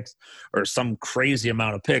 16 picks or some crazy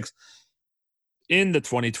amount of picks in the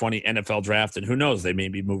 2020 NFL draft. And who knows, they may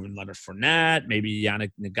be moving Leonard Fournette, maybe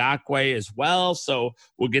Yannick Ngakoue as well. So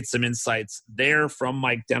we'll get some insights there from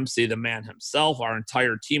Mike Dempsey, the man himself. Our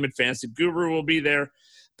entire team at Fantasy Guru will be there.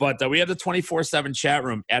 But we have the 24/7 chat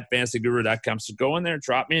room at fantasyguru.com. So go in there,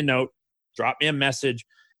 drop me a note, drop me a message,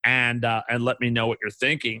 and let me know what you're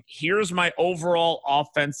thinking. Here's my overall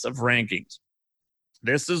offensive rankings.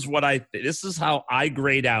 This is how I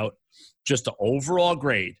grade out just an overall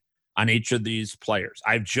grade on each of these players.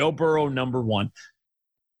 I have Joe Burrow number 1.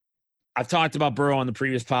 I've talked about Burrow on the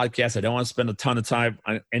previous podcast. I don't want to spend a ton of time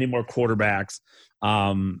on any more quarterbacks.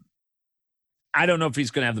 I don't know if he's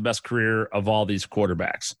going to have the best career of all these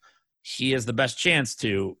quarterbacks. He has the best chance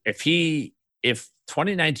to. If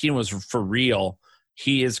 2019 was for real,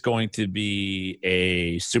 he is going to be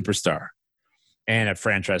a superstar and a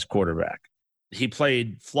franchise quarterback. He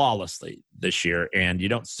played flawlessly this year, and you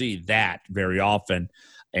don't see that very often.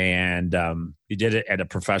 And he did it at a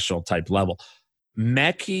professional type level.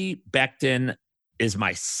 Mekhi Becton is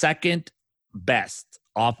my second best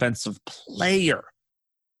offensive player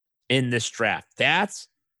in this draft. That's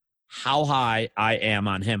how high I am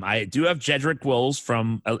on him. I do have Jedrick Wills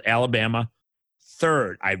from Alabama.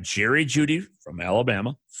 3rd, I have Jerry Jeudy from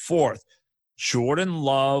Alabama. 4th, Jordan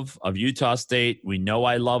Love of Utah State. We know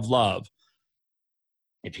I love Love.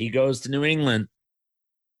 If he goes to New England,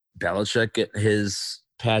 Belichick get his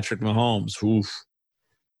Patrick Mahomes. Oof,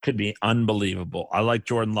 could be unbelievable. I like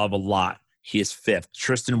Jordan Love a lot. He is 5th.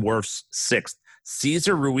 Tristan Wirfs, 6th.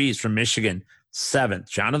 Cesar Ruiz from Michigan,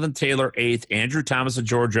 7th. Jonathan Taylor, 8th. Andrew Thomas of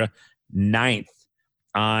Georgia, 9th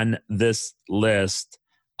on this list.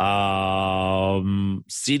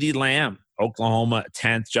 CeeDee Lamb, Oklahoma,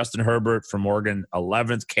 10th. Justin Herbert from Oregon,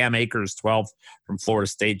 11th. Cam Akers, 12th from Florida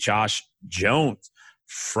State. Josh Jones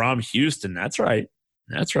from Houston. That's right.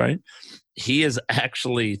 He is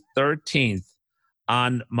actually 13th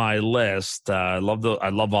on my list. I love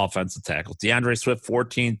offensive tackles. DeAndre Swift,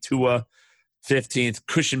 14th. Tua, 15th.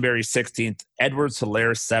 Cushenberry, 16th.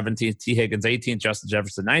 Edwards-Helaire, 17th. T. Higgins, 18th. Justin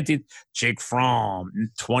Jefferson, 19th. Jake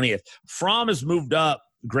Fromm, 20th. Fromm has moved up.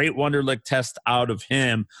 Great Wonderlic test out of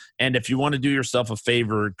him. And if you want to do yourself a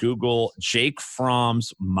favor, Google Jake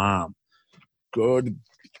Fromm's mom. Good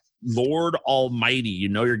Lord Almighty, you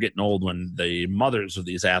know you're getting old when the mothers of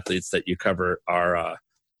these athletes that you cover are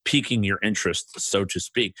piquing your interest, so to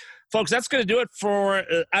speak. Folks, that's going to do it for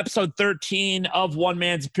episode 13 of One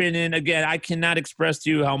Man's Opinion. Again, I cannot express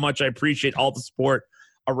to you how much I appreciate all the support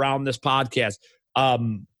around this podcast.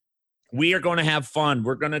 We are going to have fun.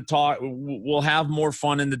 We're going to talk. We'll have more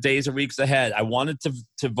fun in the days or weeks ahead. I wanted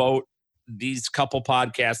to vote these couple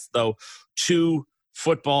podcasts, though, to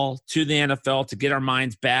football, to the NFL, to get our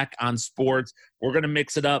minds back on sports. We're going to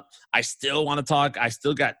mix it up. I still want to talk. I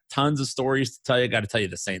still got tons of stories to tell you. I got to tell you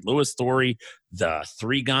the St. Louis story, the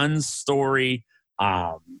Three Guns story.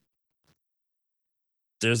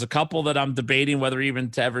 There's a couple that I'm debating whether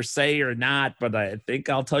even to ever say or not, but I think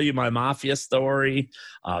I'll tell you my mafia story.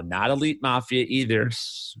 Not Elite Mafia either,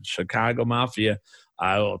 Chicago Mafia.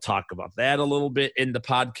 I will talk about that a little bit in the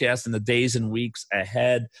podcast in the days and weeks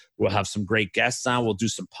ahead. We'll have some great guests on. We'll do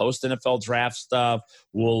some post-NFL draft stuff.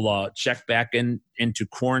 We'll check back into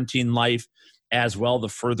quarantine life as well the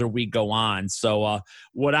further we go on. So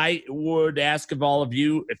what I would ask of all of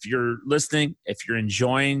you, if you're listening, if you're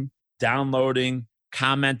enjoying, downloading,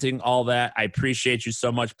 commenting, all that, I appreciate you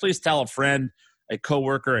so much. Please tell a friend, a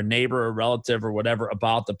coworker, a neighbor, a relative, or whatever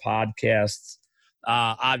about the podcasts.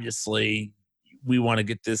 Obviously, we want to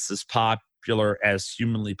get this as popular as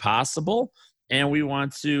humanly possible, and we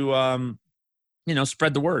want to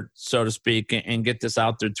spread the word, so to speak, and get this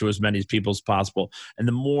out there to as many people as possible. And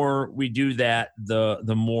the more we do that,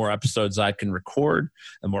 the more episodes I can record,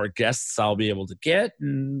 the more guests I'll be able to get,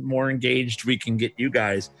 and more engaged we can get you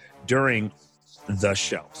guys during the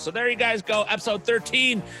show. So there you guys go. Episode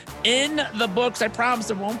 13 in the books. I promise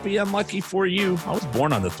it won't be unlucky for you. I was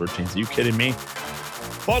born on the 13th. Are you kidding me?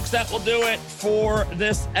 Folks, that will do it for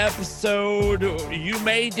this episode. You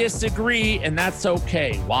may disagree, and that's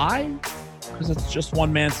okay. Why? Because it's just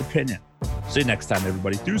one man's opinion. See you next time,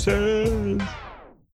 everybody. Deuces.